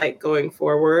looks like going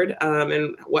forward,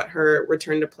 and what her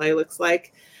return to play looks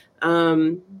like.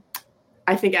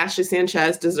 I think Ashley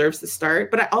Sanchez deserves the start,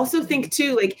 but I also think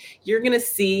too, like, you're going to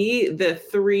see the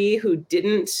three who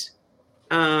didn't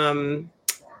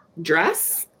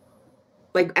dress,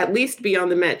 like, at least be on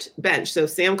the bench. So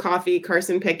Sam Coffey,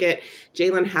 Carson Pickett,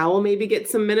 Jalen Howell maybe get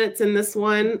some minutes in this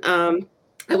one.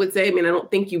 I would say, I don't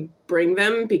think you bring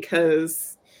them,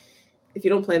 because if you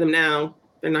don't play them now,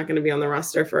 they're not going to be on the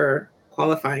roster for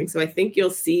qualifying. So I think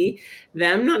you'll see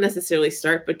them not necessarily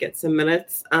start, but get some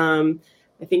minutes.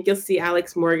 I think you'll see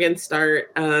Alex Morgan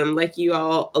start, like you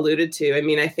all alluded to.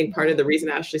 I think part of the reason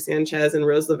Ashley Sanchez and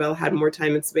Rose Lavelle had more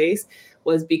time and space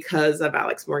was because of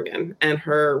Alex Morgan and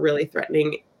her really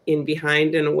threatening in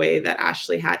behind in a way that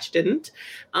Ashley Hatch didn't.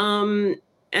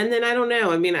 And then I don't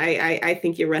know. I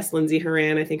think you rest Lindsay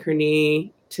Horan. I think her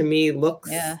knee, to me,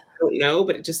 looks, I don't know,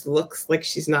 but it just looks like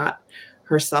she's not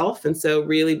herself. And so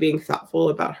really being thoughtful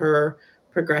about her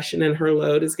progression and her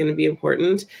load is going to be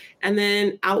important. And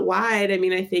then out wide,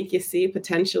 I think you see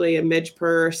potentially a Midge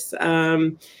Purse.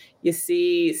 You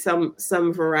see some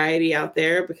variety out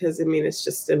there, because it's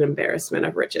just an embarrassment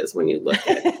of riches when you look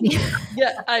at it.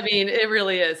 Yeah, it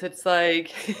really is. It's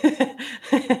like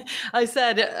I've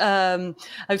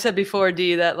said before,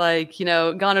 Dee, that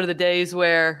gone are the days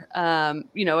where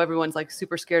everyone's like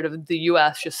super scared of the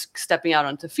U.S. just stepping out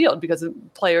onto field because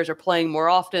players are playing more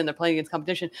often, they're playing against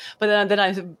competition. But then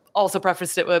I also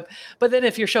prefaced it with, but then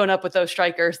if you're showing up with those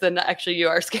strikers, then actually you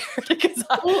are scared, because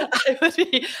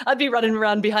I'd be running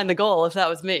around behind the goal if that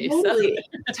was me. Totally.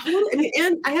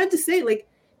 And I have to say,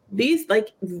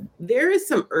 there is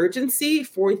some urgency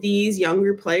for these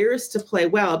younger players to play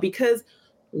well, because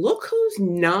look who's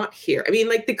not here.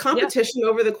 The competition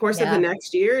over the course of the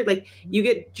next year, you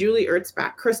get Julie Ertz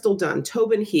back, Crystal Dunn,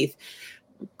 Tobin Heath,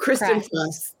 Kristen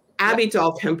Fuss, Abby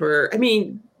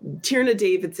Dahlkemper. Tierna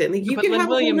Davidson. You can have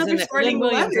another starting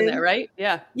Williams in there, right?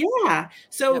 Yeah. Yeah.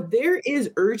 So there is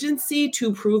urgency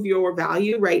to prove your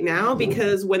value right now,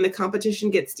 because when the competition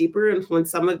gets deeper and when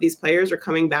some of these players are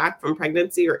coming back from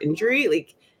pregnancy or injury,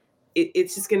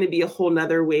 it's just going to be a whole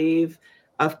nother wave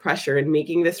of pressure. And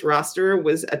making this roster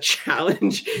was a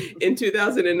challenge in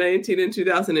 2019 and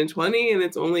 2020, and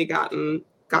it's only gotten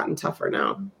tougher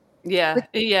now. Yeah,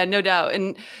 no doubt.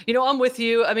 And, I'm with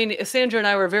you. Sandra and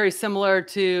I were very similar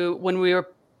to when we were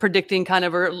predicting kind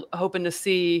of or hoping to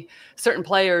see certain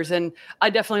players. And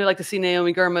I definitely like to see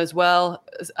Naomi Girma as well.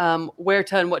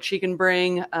 Huerta and what she can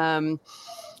bring.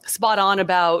 Spot on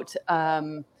about,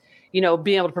 being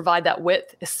able to provide that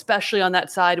width, especially on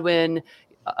that side when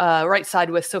right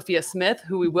side with Sophia Smith,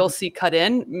 who we will see cut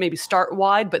in, maybe start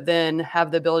wide, but then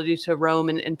have the ability to roam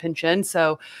and pinch in.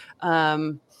 So,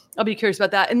 I'll be curious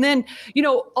about that. And then,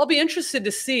 I'll be interested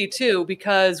to see too,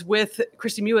 because with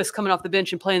Christy Mewis coming off the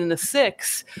bench and playing in the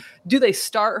 6, do they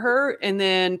start her and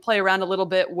then play around a little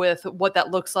bit with what that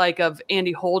looks like of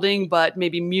Andy holding, but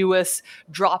maybe Mewis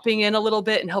dropping in a little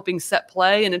bit and helping set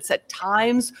play. And it's at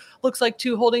times looks like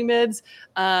 2 holding mids,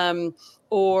 but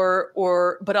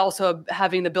also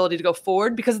having the ability to go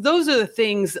forward, because those are the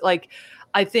things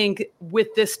I think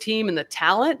with this team and the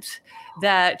talent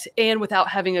that, and without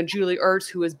having a Julie Ertz,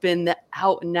 who has been the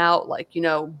out and out,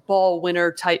 ball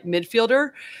winner type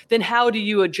midfielder, then how do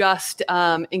you adjust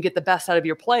and get the best out of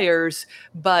your players,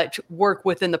 but work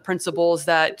within the principles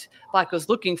that Blacko's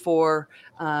looking for?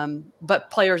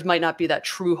 But players might not be that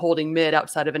true holding mid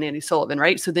outside of an Andy Sullivan,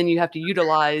 right? So then you have to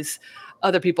utilize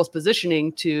other people's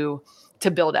positioning to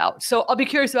build out. So I'll be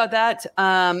curious about that.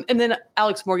 And then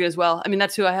Alex Morgan as well.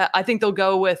 That's who I think they'll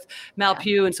go with. Mal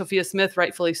Pugh and Sophia Smith,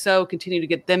 rightfully so, continue to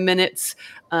get them minutes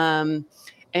and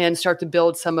start to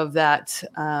build some of that,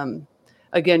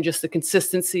 again, just the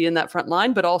consistency in that front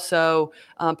line, but also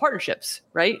partnerships,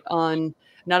 right? On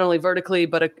not only vertically,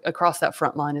 but across that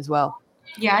front line as well.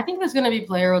 Yeah, I think there's going to be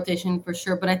player rotation for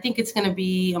sure, but I think it's going to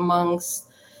be amongst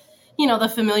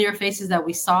the familiar faces that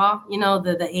we saw,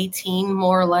 the 18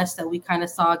 more or less that we kind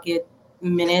of saw get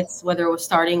minutes, whether it was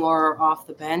starting or off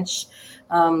the bench.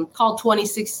 Called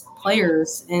 26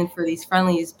 players in for these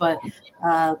friendlies, but you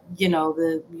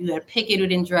had Pickett who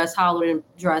didn't dress, Howard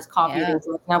didn't dress, Coffee didn't dress.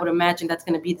 And I would imagine that's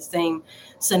going to be the same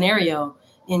scenario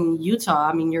in Utah.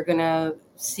 I mean, you're going to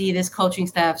see this coaching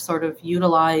staff sort of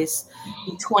utilize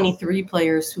the 23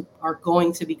 players who are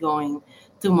going to be going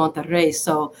to Monterrey.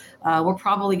 So we're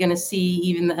probably going to see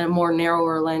even a more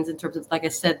narrower lens in terms of, like I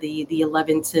said, the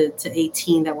 11 to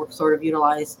 18 that were sort of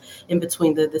utilized in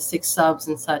between the 6 subs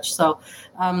and such. So,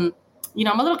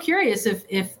 I'm a little curious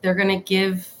if they're going to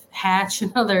give Hatch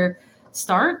another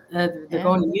start. They're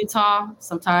going to Utah.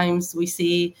 Sometimes we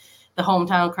see the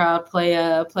hometown crowd play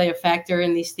a factor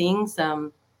in these things.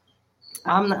 I'm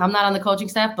not on the coaching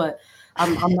staff, but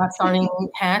I'm not starting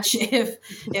Hatch if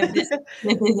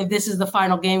this is the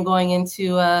final game going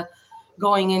into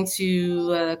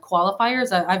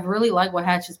qualifiers. I've really liked what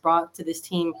Hatch has brought to this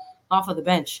team off of the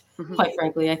bench. Quite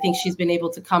frankly, I think she's been able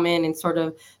to come in and sort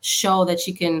of show that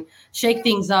she can shake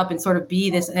things up and sort of be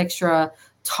this extra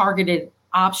targeted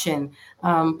option.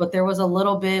 But there was a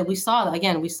little bit, we saw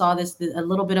this, a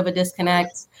little bit of a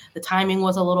disconnect. The timing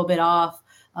was a little bit off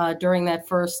during that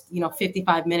first,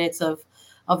 55 minutes of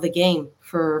the game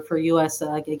for US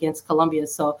against Colombia.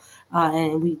 So,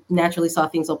 and we naturally saw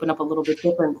things open up a little bit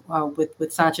different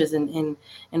with Sanchez and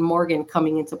Morgan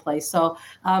coming into play. So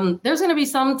there's going to be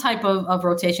some type of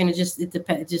rotation. It's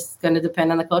just going to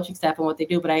depend on the coaching staff and what they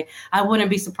do. But I wouldn't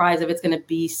be surprised if it's going to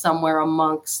be somewhere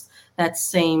amongst that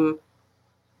same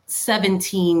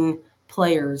 17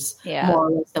 players more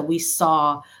or less that we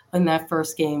saw in that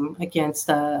first game against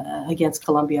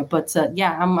Colombia. But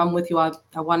I'm with you. I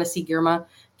want to see Girma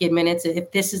get minutes.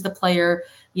 If this is the player,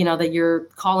 that you're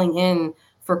calling in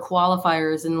for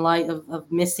qualifiers in light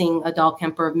of missing a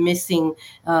Dahlkemper, missing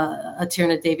a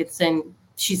Tierna Davidson,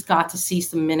 she's got to see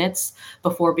some minutes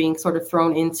before being sort of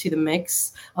thrown into the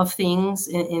mix of things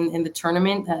in the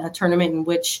tournament, a tournament in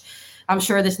which I'm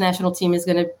sure this national team is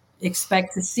going to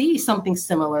expect to see something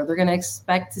similar. They're going to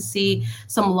expect to see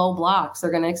some low blocks. They're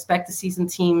going to expect to see some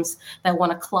teams that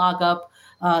want to clog up,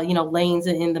 lanes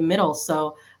in the middle.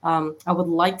 So I would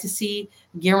like to see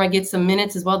Girma get some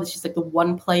minutes as well. That she's like the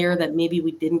one player that maybe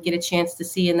we didn't get a chance to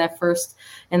see in that first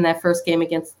game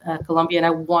against Colombia. And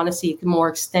I want to see more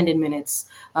extended minutes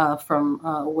from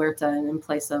Huerta in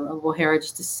place of O'Hara,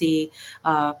 just to see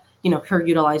her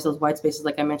utilize those white spaces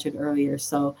like I mentioned earlier.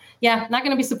 So not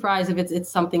going to be surprised if it's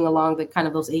something along the kind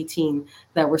of those 18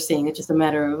 that we're seeing. It's just a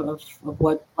matter of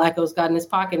what Blacko's got in his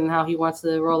pocket and how he wants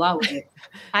to roll out with it.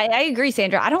 I agree,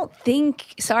 Sandra.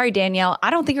 Sorry, Danielle, I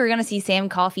don't think we're going to see Sam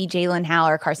Coffey, Jalen Howell,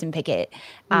 or Carson Pickett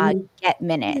get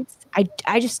minutes.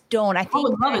 I just don't. I think I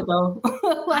would love it though.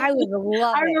 I would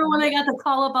love it. I remember when they got the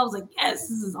call up, I was like, yes,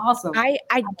 this is awesome. I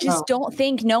just don't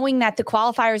think, knowing that the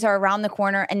qualifiers are around the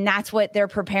corner and that's what they're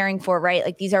preparing for, right?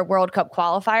 Like, these are World Cup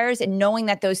qualifiers, and knowing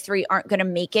that those 3 aren't going to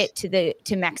make it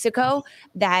to Mexico,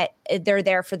 that they're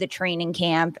there for the training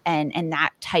camp and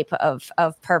that type of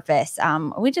purpose.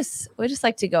 We just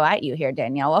like to go at you here,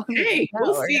 Danielle. Welcome. Hey,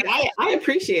 we'll see. I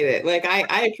appreciate it. Like,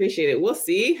 I appreciate it. We'll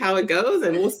see how it goes,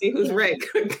 and we'll see who's right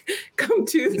come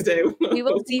Tuesday. We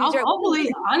will see.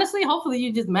 Hopefully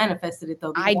you just manifested it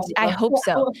though. I hope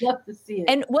so. I would love to see it.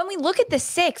 And when we look at the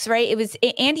 6, right, it was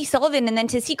Andy Sullivan, and then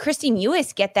to see Christy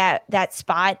Mewis get that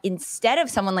spot instead of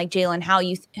someone like Jalen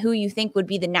Howell, who you think would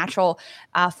be the natural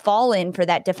fall in for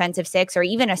that defensive 6, or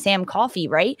even a Sam Coffey,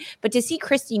 right? But to see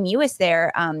Christy Mewis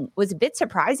there was a bit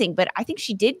surprising, but I think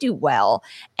she did do well.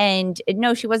 And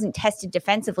no, she wasn't tested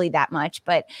defensively that much,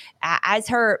 but as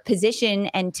her position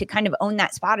and to kind of own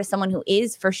that spot as someone who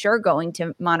is for sure going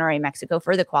to Monterrey, Mexico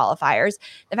for the qualifiers,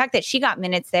 the fact that she got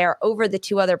minutes there over the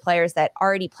 2 other players that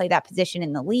already play that position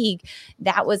in the league,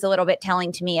 that was a little bit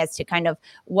telling to me as to kind of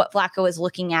what Flacco is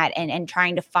looking at and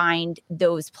trying to find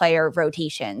those player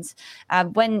rotations.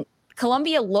 When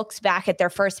Colombia looks back at their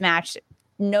first match,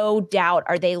 no doubt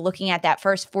are they looking at that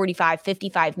first 45,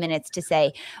 55 minutes to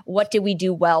say, what did we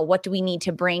do well? What do we need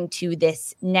to bring to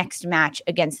this next match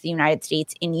against the United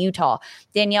States in Utah?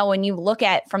 Danielle, when you look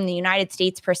at from the United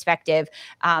States perspective,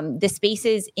 the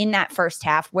spaces in that first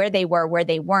half, where they were, where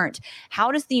they weren't,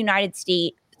 how does the United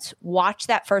States watch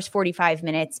that first 45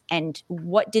 minutes, and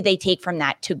what did they take from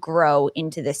that to grow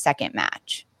into the second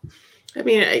match? I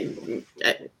mean,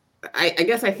 I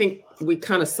guess I think we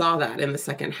kind of saw that in the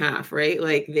second half, right?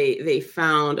 Like they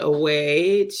found a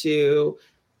way to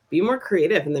be more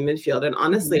creative in the midfield. And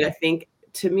honestly, I think,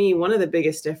 to me, one of the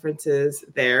biggest differences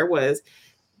there was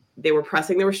they were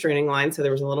pressing the restraining line. So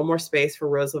there was a little more space for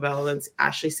Rose Lavelle and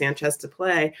Ashley Sanchez to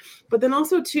play. But then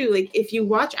also too, like, if you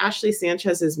watch Ashley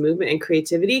Sanchez's movement and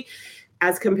creativity,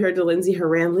 as compared to Lindsey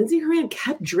Horan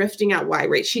kept drifting out wide,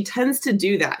 right? She tends to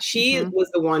do that. She was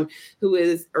the one who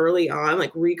is early on,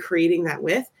 like recreating that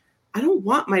width. I don't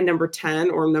want my number 10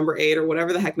 or number 8 or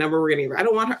whatever the heck number we're going to give her. I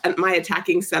don't want my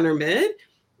attacking center mid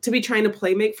to be trying to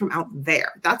play make from out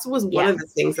there. That was one of the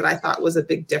things that I thought was a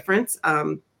big difference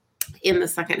in the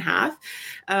second half.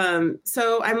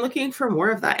 So I'm looking for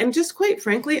more of that. And just quite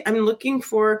frankly, I'm looking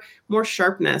for more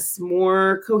sharpness,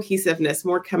 more cohesiveness,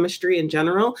 more chemistry in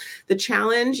general. The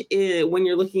challenge when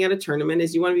you're looking at a tournament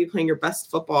is you want to be playing your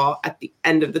best football at the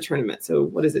end of the tournament. So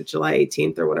what is it, July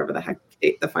 18th or whatever the heck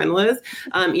the final is?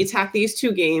 You tack these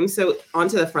 2 games so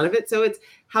onto the front of it. So it's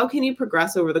how can you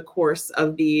progress over the course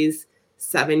of these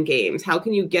 7 games? How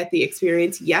can you get the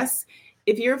experience? Yes,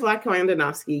 if you're Vlatko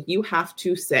Andonovski, you have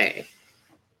to say,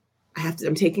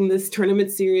 I'm taking this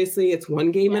tournament seriously. It's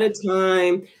 1 game at a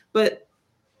time. But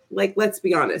like, let's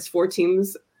be honest, 4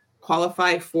 teams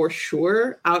qualify for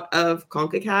sure out of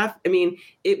CONCACAF. I mean,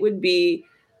 it would be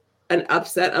an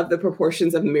upset of the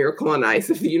proportions of Miracle on Ice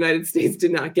if the United States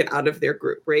did not get out of their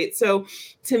group, right? So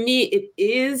to me, it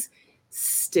is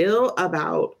still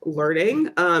about learning.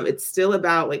 It's still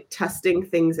about like testing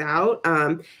things out.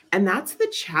 And that's the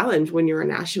challenge when you're a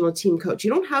national team coach. You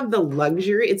don't have the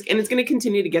luxury. It's going to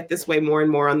continue to get this way more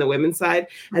and more on the women's side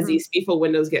as these FIFA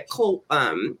windows get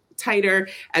tighter,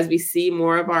 as we see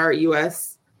more of our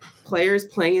U.S. players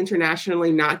playing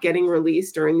internationally, not getting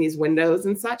released during these windows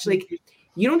and such. Like,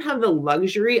 you don't have the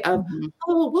luxury of,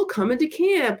 we'll come into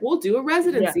camp, we'll do a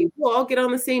residency, we'll all get on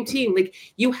the same team. Like,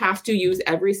 you have to use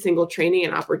every single training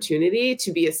and opportunity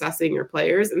to be assessing your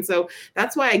players. And so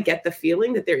that's why I get the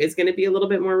feeling that there is going to be a little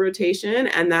bit more rotation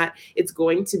and that it's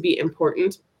going to be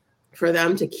important for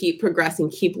them to keep progressing,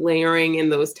 keep layering in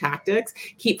those tactics,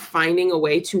 keep finding a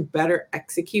way to better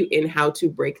execute in how to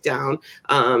break down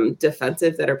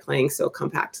defensive that are playing so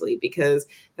compactly, because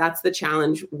that's the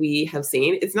challenge we have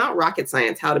seen. It's not rocket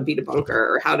science how to beat a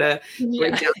bunker or how to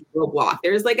break down a low block.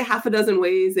 There's like a half a dozen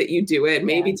ways that you do it,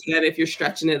 maybe 10 if you're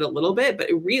stretching it a little bit, but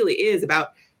it really is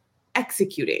about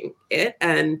executing it.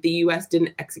 And the U.S.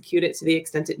 didn't execute it to the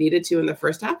extent it needed to in the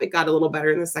first half. It got a little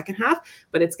better in the second half,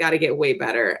 but it's got to get way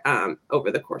better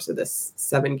over the course of this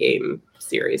 7-game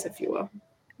series, if you will.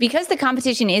 Because the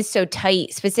competition is so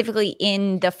tight, specifically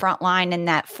in the front line and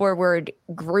that forward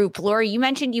group, Laura, you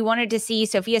mentioned you wanted to see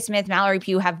Sophia Smith, Mallory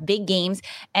Pugh have big games,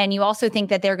 and you also think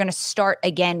that they're going to start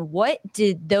again. What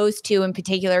did those 2 in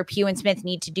particular, Pugh and Smith,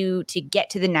 need to do to get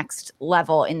to the next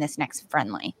level in this next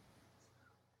friendly?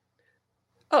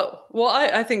 Oh, well,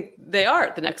 I think they are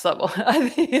at the next level.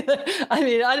 I'm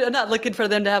not looking for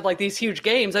them to have like these huge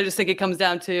games. I just think it comes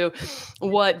down to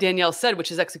what Danielle said,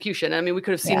 which is execution. I mean, we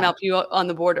could have seen Malpugh on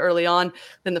the board early on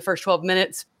in the first 12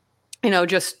 minutes,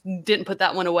 just didn't put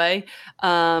that one away,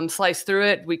 sliced through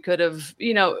it. We could have,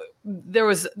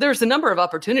 there's a number of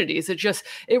opportunities.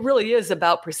 It really is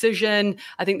about precision.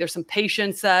 I think there's some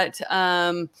patience that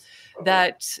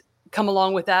come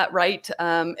along with that, right?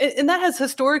 And that has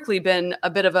historically been a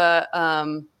bit of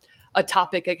a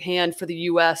topic at hand for the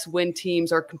U.S. when teams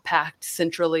are compact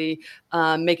centrally,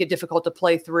 make it difficult to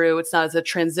play through. It's not as a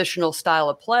transitional style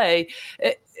of play.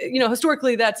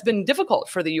 Historically, that's been difficult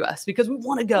for the U.S. because we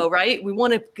want to go, right? We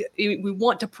want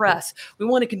to press. We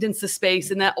want to condense the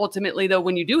space. And that ultimately, though,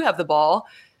 when you do have the ball,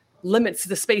 limits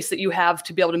the space that you have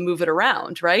to be able to move it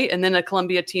around, right? And then a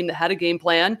Colombia team that had a game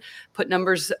plan, put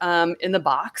numbers in the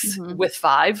box with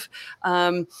 5.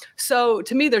 So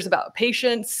to me, there's about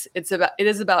patience. It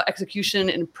is about execution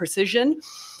and precision,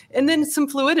 and then some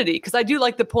fluidity. Because I do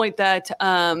like the point that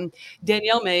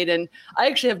Danielle made, and I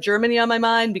actually have Germany on my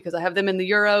mind because I have them in the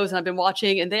Euros and I've been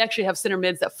watching, and they actually have center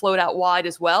mids that float out wide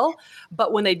as well.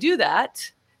 But when they do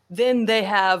that, then they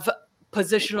have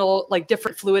positional, like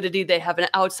different fluidity. They have an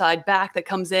outside back that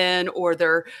comes in, or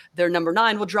their number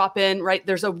 9 will drop in, right?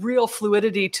 There's a real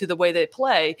fluidity to the way they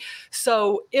play.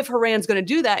 So if Haran's going to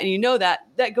do that, and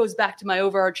that goes back to my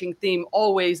overarching theme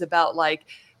always about like,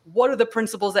 what are the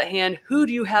principles at hand? Who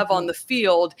do you have on the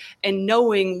field? And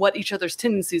knowing what each other's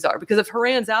tendencies are. Because if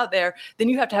Haran's out there, then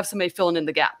you have to have somebody filling in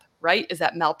the gap, right? Is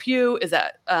that Malpugh? Is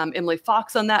that Emily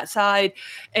Fox on that side?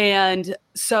 And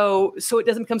so it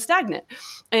doesn't become stagnant.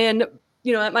 And,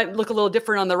 that might look a little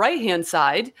different on the right-hand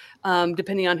side,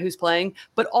 depending on who's playing.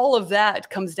 But all of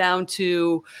that comes down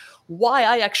to why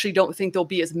I actually don't think there'll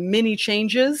be as many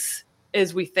changes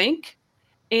as we think.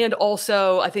 And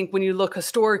also, I think when you look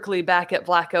historically back at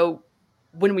Vlatko,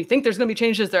 when we think there's going to be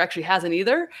changes, there actually hasn't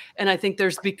either. And I think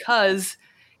there's because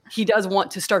he does want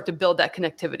to start to build that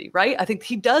connectivity, right? I think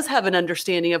he does have an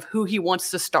understanding of who he wants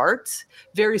to start,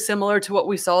 very similar to what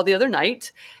we saw the other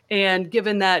night. And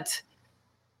given that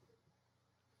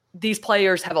these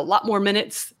players have a lot more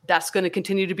minutes. That's going to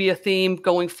continue to be a theme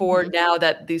going forward. Now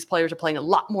that these players are playing a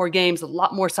lot more games, a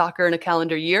lot more soccer in a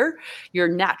calendar year, you're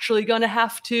naturally going to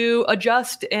have to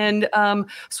adjust and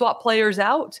swap players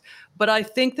out. But I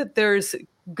think that there's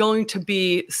going to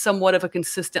be somewhat of a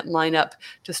consistent lineup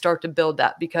to start to build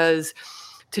that, because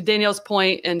to Danielle's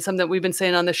point, and something that we've been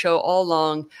saying on the show all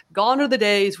along, gone are the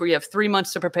days where you have 3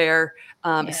 months to prepare,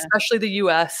 especially the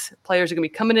U.S. Players are going to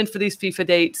be coming in for these FIFA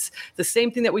dates. The same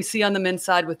thing that we see on the men's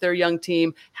side with their young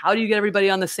team. How do you get everybody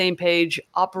on the same page,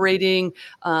 operating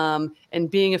and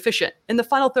being efficient? And the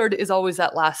final third is always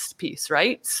that last piece,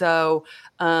 right? So,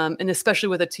 and especially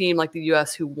with a team like the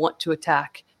U.S. who want to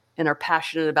attack and are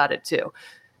passionate about it too.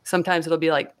 Sometimes it'll be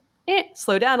like,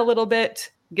 slow down a little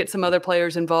bit, get some other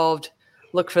players involved,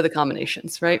 look for the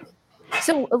combinations, right?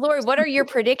 So, Lori, what are your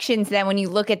predictions then when you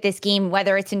look at this game,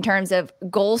 whether it's in terms of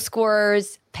goal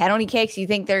scorers, penalty kicks? You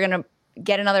think they're going to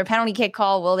get another penalty kick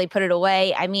call? Will they put it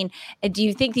away? I mean, do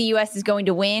you think the U.S. is going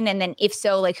to win? And then if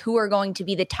so, like, who are going to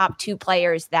be the top 2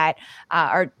 players that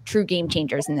are true game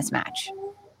changers in this match?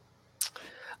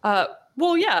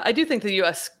 Well, yeah, I do think the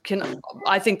U.S. can.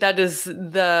 I think that is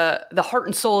the heart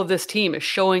and soul of this team, is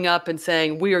showing up and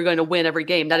saying we are going to win every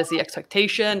game. That is the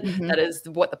expectation. That is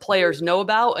what the players know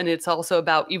about, and it's also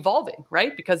about evolving,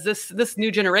 right? Because this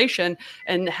new generation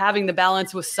and having the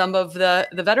balance with some of the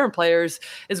veteran players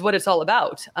is what it's all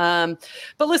about.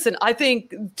 But listen, I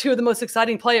think 2 of the most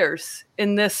exciting players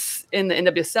in the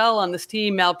NWSL on this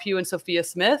team, Mal Pugh and Sophia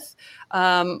Smith.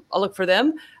 I'll look for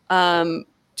them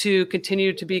to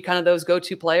continue to be kind of those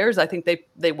go-to players. I think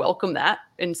they welcome that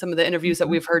in some of the interviews that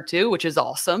we've heard too, which is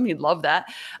awesome. You'd love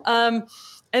that. And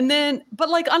then, but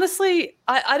like, honestly,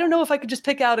 I don't know if I could just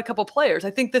pick out a couple players.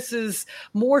 I think this is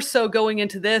more so going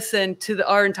into this, and to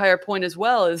our entire point as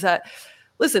well, is that,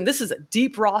 listen, this is a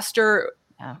deep roster.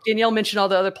 Yeah. Danielle mentioned all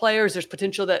the other players. There's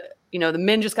potential that, the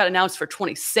men just got announced for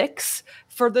 26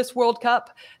 for this World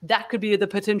Cup. That could be the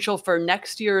potential for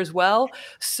next year as well.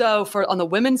 So on the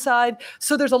women's side,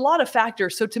 so there's a lot of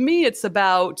factors. So to me, it's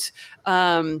about,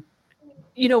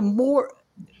 more,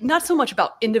 not so much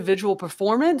about individual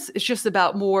performance. It's just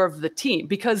about more of the team,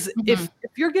 because if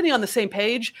you're getting on the same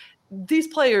page, these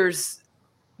players,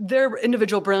 their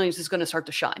individual brilliance is going to start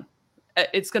to shine.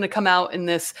 It's going to come out in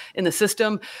the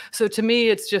system. So to me,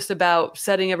 it's just about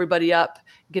setting everybody up,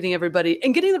 getting everybody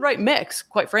and getting the right mix.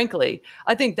 Quite frankly,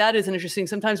 I think that is interesting.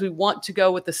 Sometimes we want to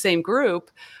go with the same group,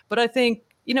 but I think,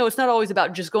 it's not always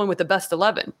about just going with the best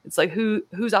 11. It's like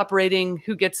who's operating,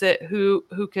 who gets it, who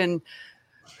can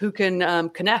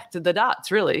connect the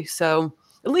dots, really. So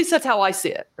at least that's how I see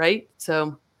it. Right.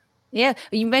 So. Yeah.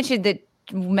 You mentioned that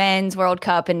men's World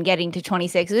Cup and getting to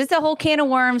 26. It's a whole can of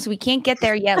worms. We can't get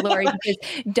there yet, Lori,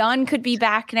 because Dunn could be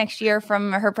back next year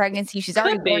from her pregnancy. She's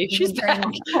already She's back.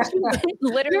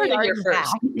 Literally already back.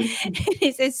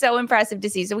 It's so impressive to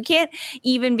see. So we can't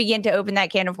even begin to open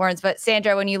that can of worms. But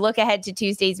Sandra, when you look ahead to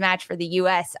Tuesday's match for the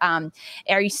U.S.,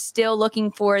 are you still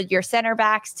looking for your center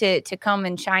backs to come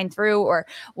and shine through, or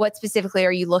what specifically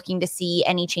are you looking to see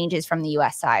any changes from the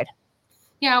U.S. side?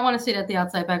 Yeah, I want to see it at the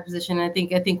outside back position. I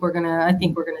think we're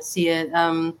gonna see it.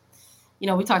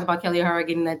 We talked about Kelly O'Hara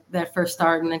getting that first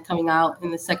start and then coming out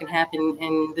in the second half,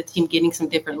 and the team getting some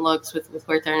different looks with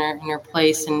Huerta in her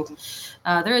place. And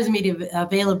there is immediate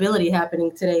availability happening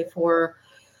today for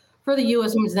the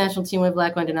U.S. Women's National Team with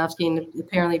Vlatko Andonovski. And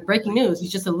apparently, breaking news, he's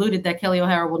just alluded that Kelly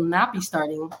O'Hara will not be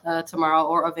starting tomorrow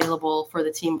or available for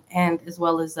the team, and as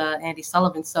well as Andy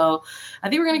Sullivan. So I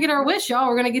think we're going to get our wish, y'all.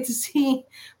 We're going to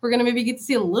maybe get to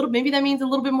see a little, maybe that means a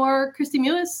little bit more Christy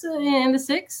Mewis in the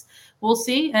 6. We'll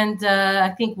see. And I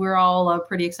think we're all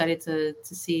pretty excited to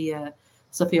see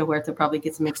Sofia Huerta probably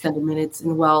get some extended minutes as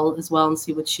well, and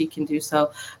see what she can do.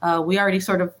 So we already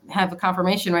sort of have a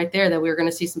confirmation right there that we're going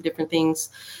to see some different things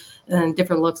and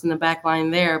different looks in the back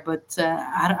line there. But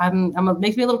it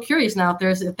makes me a little curious now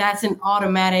if that's an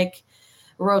automatic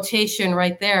rotation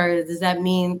right there. Does that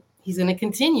mean he's going to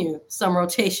continue some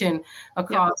rotation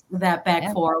across that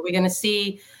back 4? Are we going to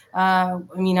see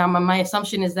my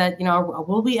assumption is that,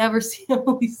 will we ever see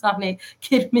Emily Sane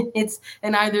get minutes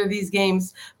in either of these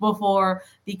games before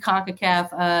the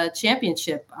CONCACAF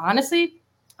championship? Honestly,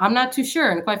 I'm not too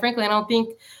sure. And quite frankly, I don't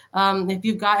think if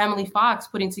you've got Emily Fox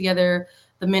putting together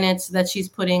the minutes that she's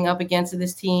putting up against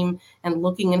this team and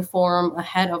looking in form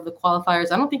ahead of the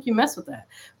qualifiers, I don't think you mess with that,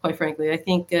 quite frankly. I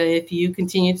think if you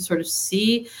continue to sort of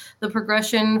see the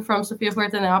progression from Sofia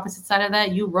Huerta on the opposite side of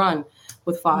that, you run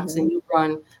with Fox and you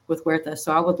run with Huerta.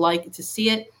 So I would like to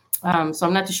see it. So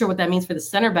I'm not too sure what that means for the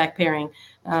center back pairing,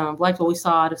 like what we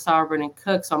saw out of Sauerbrunn and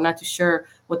Cook. So I'm not too sure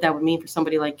what that would mean for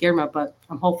somebody like Girma, but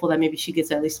I'm hopeful that maybe she gets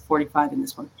at least 45 in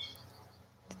this one.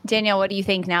 Danielle, what do you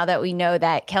think now that we know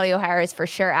that Kelly O'Hara is for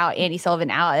sure out, Andy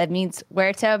Sullivan out? That means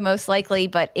Huerta most likely,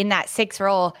 but in that 6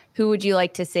 role, who would you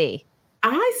like to see?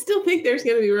 I still think there's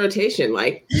going to be rotation.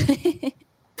 Like,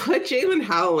 put Jalen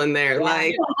Howell in there.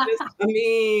 Like, so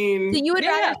you would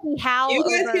rather see Howell. You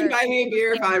guys can buy me a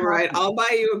beer if I'm right. I'll buy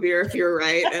you a beer if you're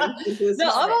right. And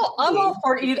I'm all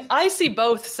for it. I see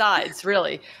both sides,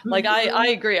 really. Like, I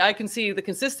agree. I can see the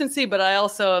consistency, but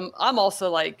I'm also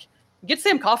like, get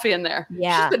Sam Coffey in there.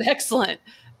 Yeah. She's been excellent.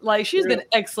 Like, she's been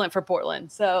excellent for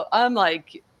Portland. So I'm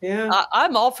like,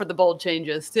 I'm all for the bold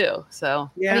changes too.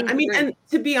 So yeah, I mean, and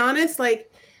to be honest,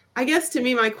 like, I guess to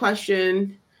me, my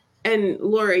question, and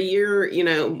Laura, you're,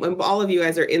 all of you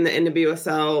guys are in the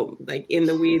NWSL, like in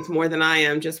the weeds more than I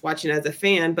am, just watching as a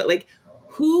fan. But like,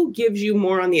 who gives you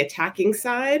more on the attacking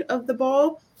side of the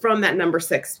ball from that number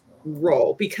 6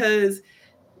 role? Because,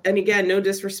 and again, no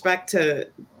disrespect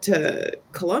to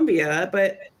Colombia,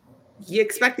 but you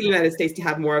expect the United States to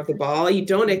have more of the ball. You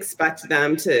don't expect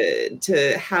them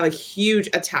to have a huge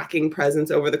attacking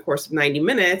presence over the course of 90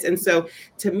 minutes. And so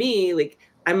to me, like,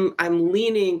 I'm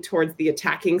leaning towards the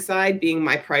attacking side being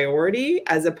my priority,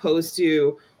 as opposed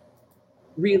to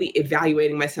really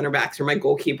evaluating my center backs or my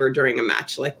goalkeeper during a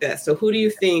match like this. So who do you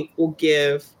think will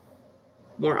give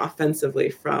more offensively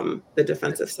from the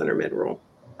defensive center mid role?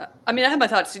 I mean, I have my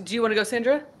thoughts. Do you want to go,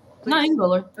 Sandra? Please. No, you can go,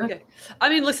 Laura. Okay. I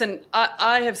mean, listen,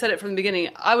 I have said it from the beginning.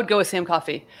 I would go with Sam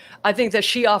Coffey. I think that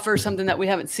she offers something that we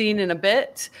haven't seen in a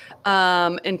bit,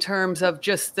 in terms of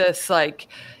just this, like,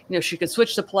 she could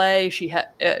switch to play. She had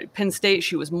at Penn State,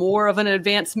 she was more of an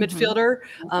advanced midfielder.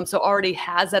 So already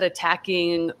has that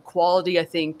attacking quality, I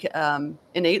think,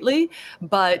 innately,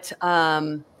 but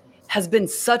has been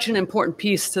such an important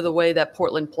piece to the way that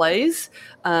Portland plays.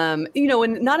 And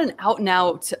not an out and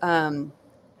out,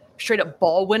 straight up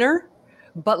ball winner,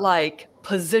 but like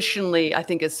positionally, I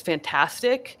think is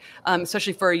fantastic,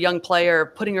 especially for a young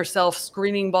player, putting herself,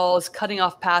 screening balls, cutting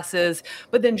off passes,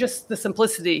 but then just the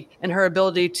simplicity and her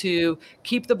ability to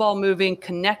keep the ball moving,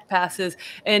 connect passes.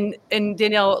 And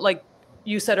Danielle, like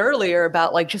you said earlier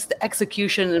about like just the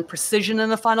execution and precision in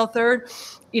the final third,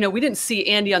 we didn't see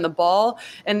Andy on the ball,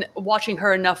 and watching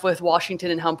her enough with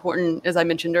Washington and how important, as I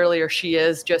mentioned earlier, she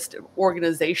is just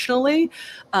organizationally.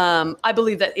 I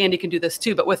believe that Andy can do this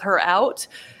too, but with her out,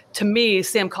 to me,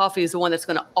 Sam Coffey is the one that's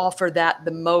going to offer that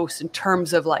the most in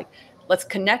terms of like, let's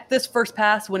connect this first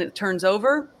pass when it turns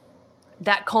over.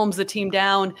 That calms the team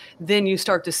down. Then you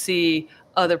start to see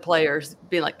other players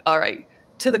being like, all right,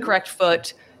 to the correct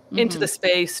foot, into the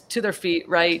space, to their feet,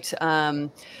 right?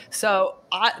 So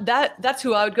that's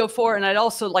who I would go for. And I'd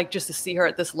also like just to see her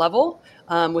at this level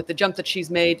with the jump that she's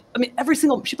made. I mean,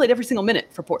 she played every single minute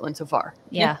for Portland so far.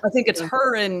 Yeah. I think it's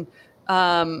her and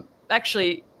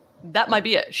actually that might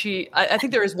be it. I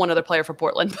think there is one other player for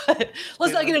Portland, but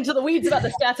let's not get into the weeds about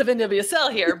the stats of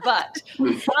NWSL here. But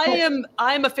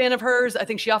I'm a fan of hers. I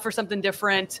think she offers something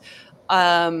different.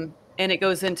 And it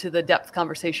goes into the depth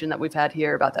conversation that we've had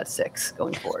here about that 6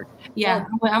 going forward. Yeah,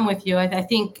 I'm with you. I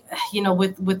think,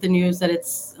 with the news that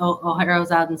it's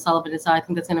O'Hara's out and Sullivan is out, I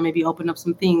think that's going to maybe open up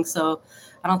some things. So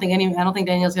I don't think Danielle's going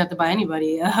to have to buy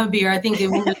anybody a beer. I think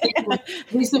when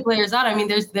these 2 players out, I mean,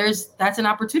 that's an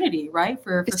opportunity, right?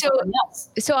 For someone else.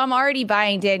 So I'm already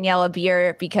buying Danielle a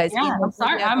beer because I'm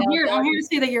sorry. I'm here to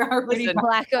say that you're already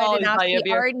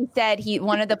He already said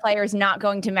one of the players not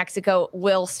going to Mexico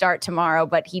will start tomorrow,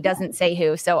 but he doesn't say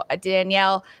who. So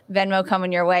Danielle, Venmo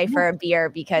coming your way for a beer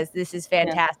because this is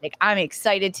fantastic. Yeah. I'm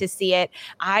excited to see it.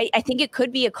 I think it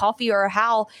could be a Coffey or a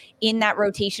Howell in that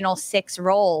rotational 6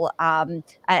 role.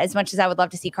 As much as I would love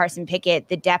to see Carson Pickett,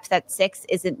 the depth at 6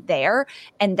 isn't there.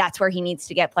 And that's where he needs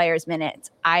to get players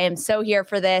minutes. I am so here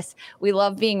for this. We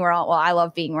love being wrong. Well, I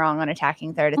love being wrong on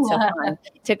attacking third. It's so fun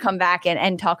to come back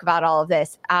and talk about all of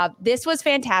this. This was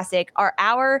fantastic. Our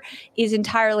hour is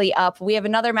entirely up. We have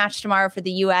another match tomorrow for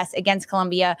the U.S. against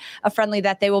Colombia, a friendly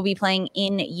that they will be playing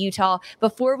in Utah.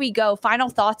 Before we go, final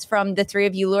thoughts from the 3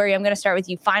 of you. Lori, I'm going to start with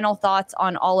you. Final thoughts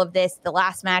on all of this, the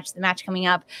last match, the match coming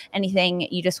up, anything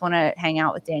you just want to hang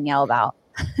out with Danielle about?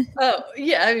 Oh,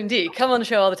 yeah, indeed. Come on the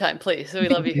show all the time, please. We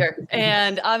love you here.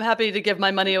 And I'm happy to give my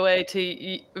money away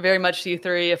to very much to you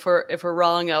 3. If we're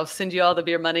wrong, I'll send you all the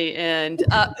beer money. And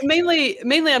mainly,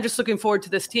 I'm just looking forward to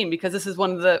this team because this is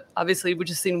one of the, obviously, we've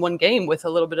just seen one game with a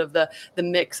little bit of the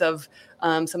mix of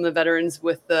some of the veterans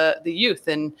with the youth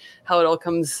and how it all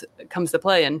comes to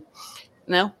play. And,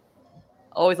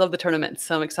 always love the tournament.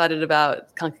 So I'm excited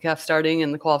about CONCACAF starting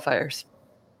and the qualifiers.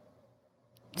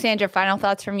 Sandra, final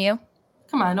thoughts from you?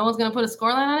 Come on, no one's going to put a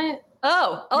scoreline on it?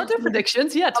 Oh, I'll do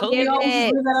predictions. Yeah, totally. Leave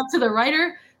that up to the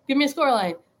writer. Give me a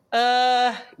scoreline.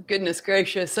 Goodness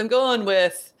gracious. I'm going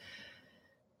with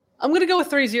I'm going to go with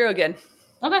 3-0 again.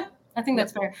 Okay. I think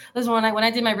that's fair. This one, when I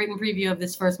did my written preview of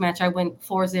this first match, I went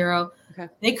 4-0. Okay.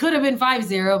 They could have been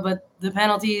 5-0, but the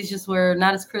penalties just were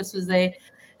not as crisp as they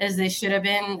should have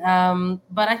been.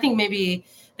 But I think maybe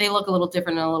they look a little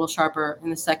different and a little sharper in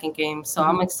the second game. So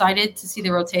I'm excited to see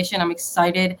the rotation. I'm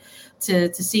excited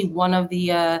to see one of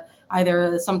the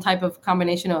either some type of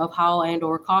combination of Howell and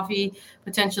or Coffee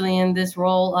potentially in this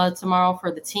role tomorrow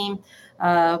for the team.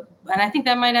 And I think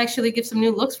that might actually give some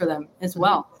new looks for them as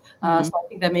well. So I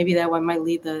think that maybe that one might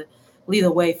lead the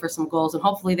way for some goals, and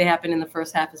hopefully they happen in the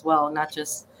first half as well, not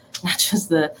just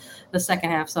the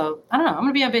second half. So I don't know. I'm going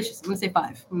to be ambitious. I'm going to say 5.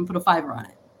 I'm going to put a 5 on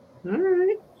it. All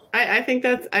right. I think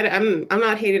that's I'm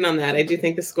not hating on that. I do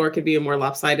think the score could be more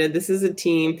lopsided. This is a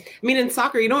team. I mean, in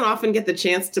soccer, you don't often get the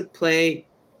chance to play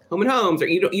home and homes, or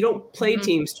you don't play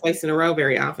teams twice in a row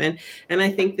very often. And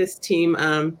I think this team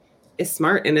is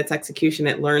smart in its execution.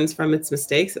 It learns from its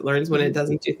mistakes. It learns when it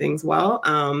doesn't do things well.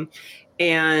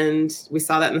 And we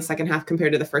saw that in the second half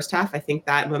compared to the first half. I think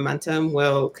that momentum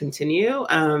will continue.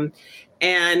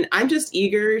 And I'm just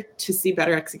eager to see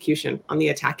better execution on the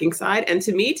attacking side. And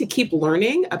to me, to keep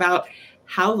learning about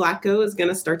how Vlatko is going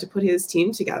to start to put his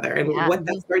team together and what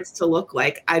that starts to look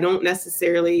like. I don't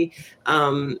necessarily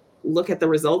look at the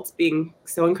results being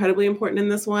so incredibly important in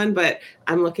this one, but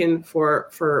I'm looking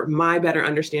for my better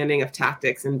understanding of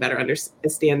tactics and better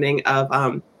understanding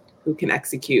of who can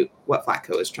execute what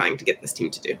Vlatko is trying to get this team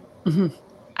to do.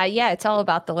 Yeah, it's all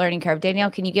about the learning curve.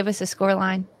 Danielle, can you give us a score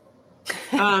line?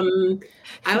 I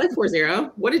like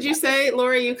 4-0. What did you say,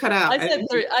 Laura? You cut out.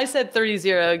 I said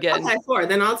 3-0 again. Okay, 4.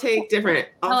 Then I'll take different.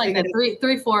 I like that.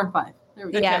 3, 4, and 5.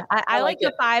 Yeah, I like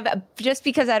the 5 just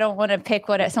because I don't want to pick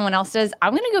what someone else does.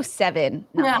 I'm going to go 7.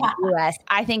 US.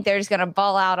 I think they're just going to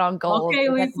ball out on goals. Okay,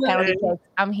 Lisa.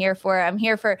 I'm here for it. I'm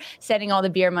here for sending all the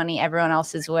beer money everyone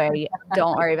else's way.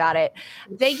 Don't worry about it.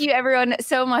 Thank you, everyone,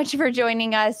 so much for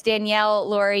joining us. Danielle,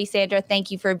 Lori, Sandra, thank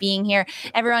you for being here.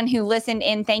 Everyone who listened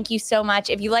in, thank you so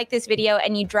much. If you like this video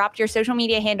and you dropped your social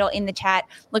media handle in the chat,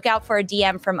 look out for a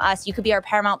DM from us. You could be our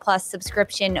Paramount Plus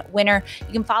subscription winner.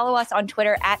 You can follow us on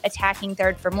Twitter at Attacking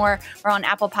Third for more. We're on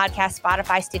Apple Podcasts,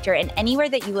 Spotify, Stitcher, and anywhere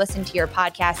that you listen to your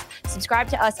podcast. Subscribe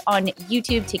to us on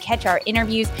YouTube to catch our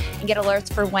interviews and get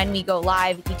alerts for when we go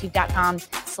live,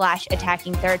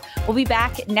 youtube.com/Attacking Third. We'll be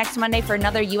back next Monday for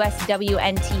another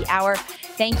USWNT hour.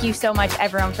 Thank you so much,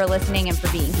 everyone, for listening and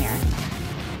for being here.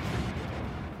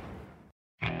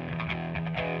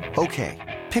 Okay,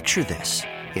 picture this.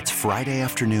 It's Friday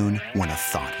afternoon when a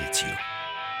thought hits you.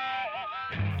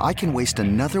 I can waste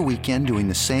another weekend doing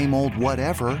the same old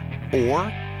whatever, or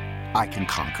I can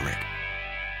conquer it.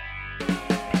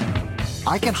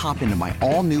 I can hop into my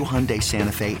all-new Hyundai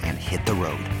Santa Fe and hit the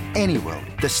road. Any road.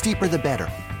 The steeper, the better.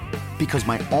 Because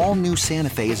my all-new Santa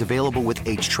Fe is available with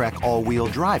H-Track all-wheel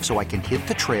drive, so I can hit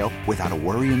the trail without a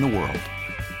worry in the world.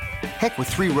 Heck, with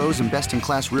 3 rows and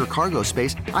best-in-class rear cargo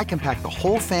space, I can pack the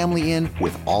whole family in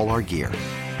with all our gear.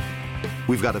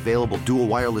 We've got available dual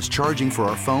wireless charging for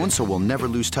our phones, so we'll never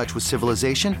lose touch with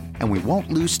civilization, and we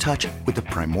won't lose touch with the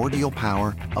primordial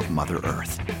power of Mother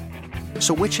Earth.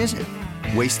 So which is it?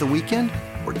 Waste the weekend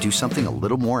or do something a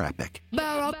little more epic?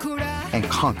 And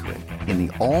conquer it in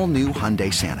the all-new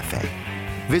Hyundai Santa Fe.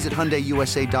 Visit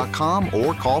HyundaiUSA.com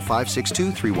or call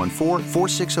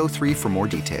 562-314-4603 for more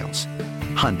details.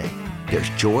 Hyundai, there's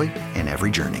joy in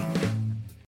every journey.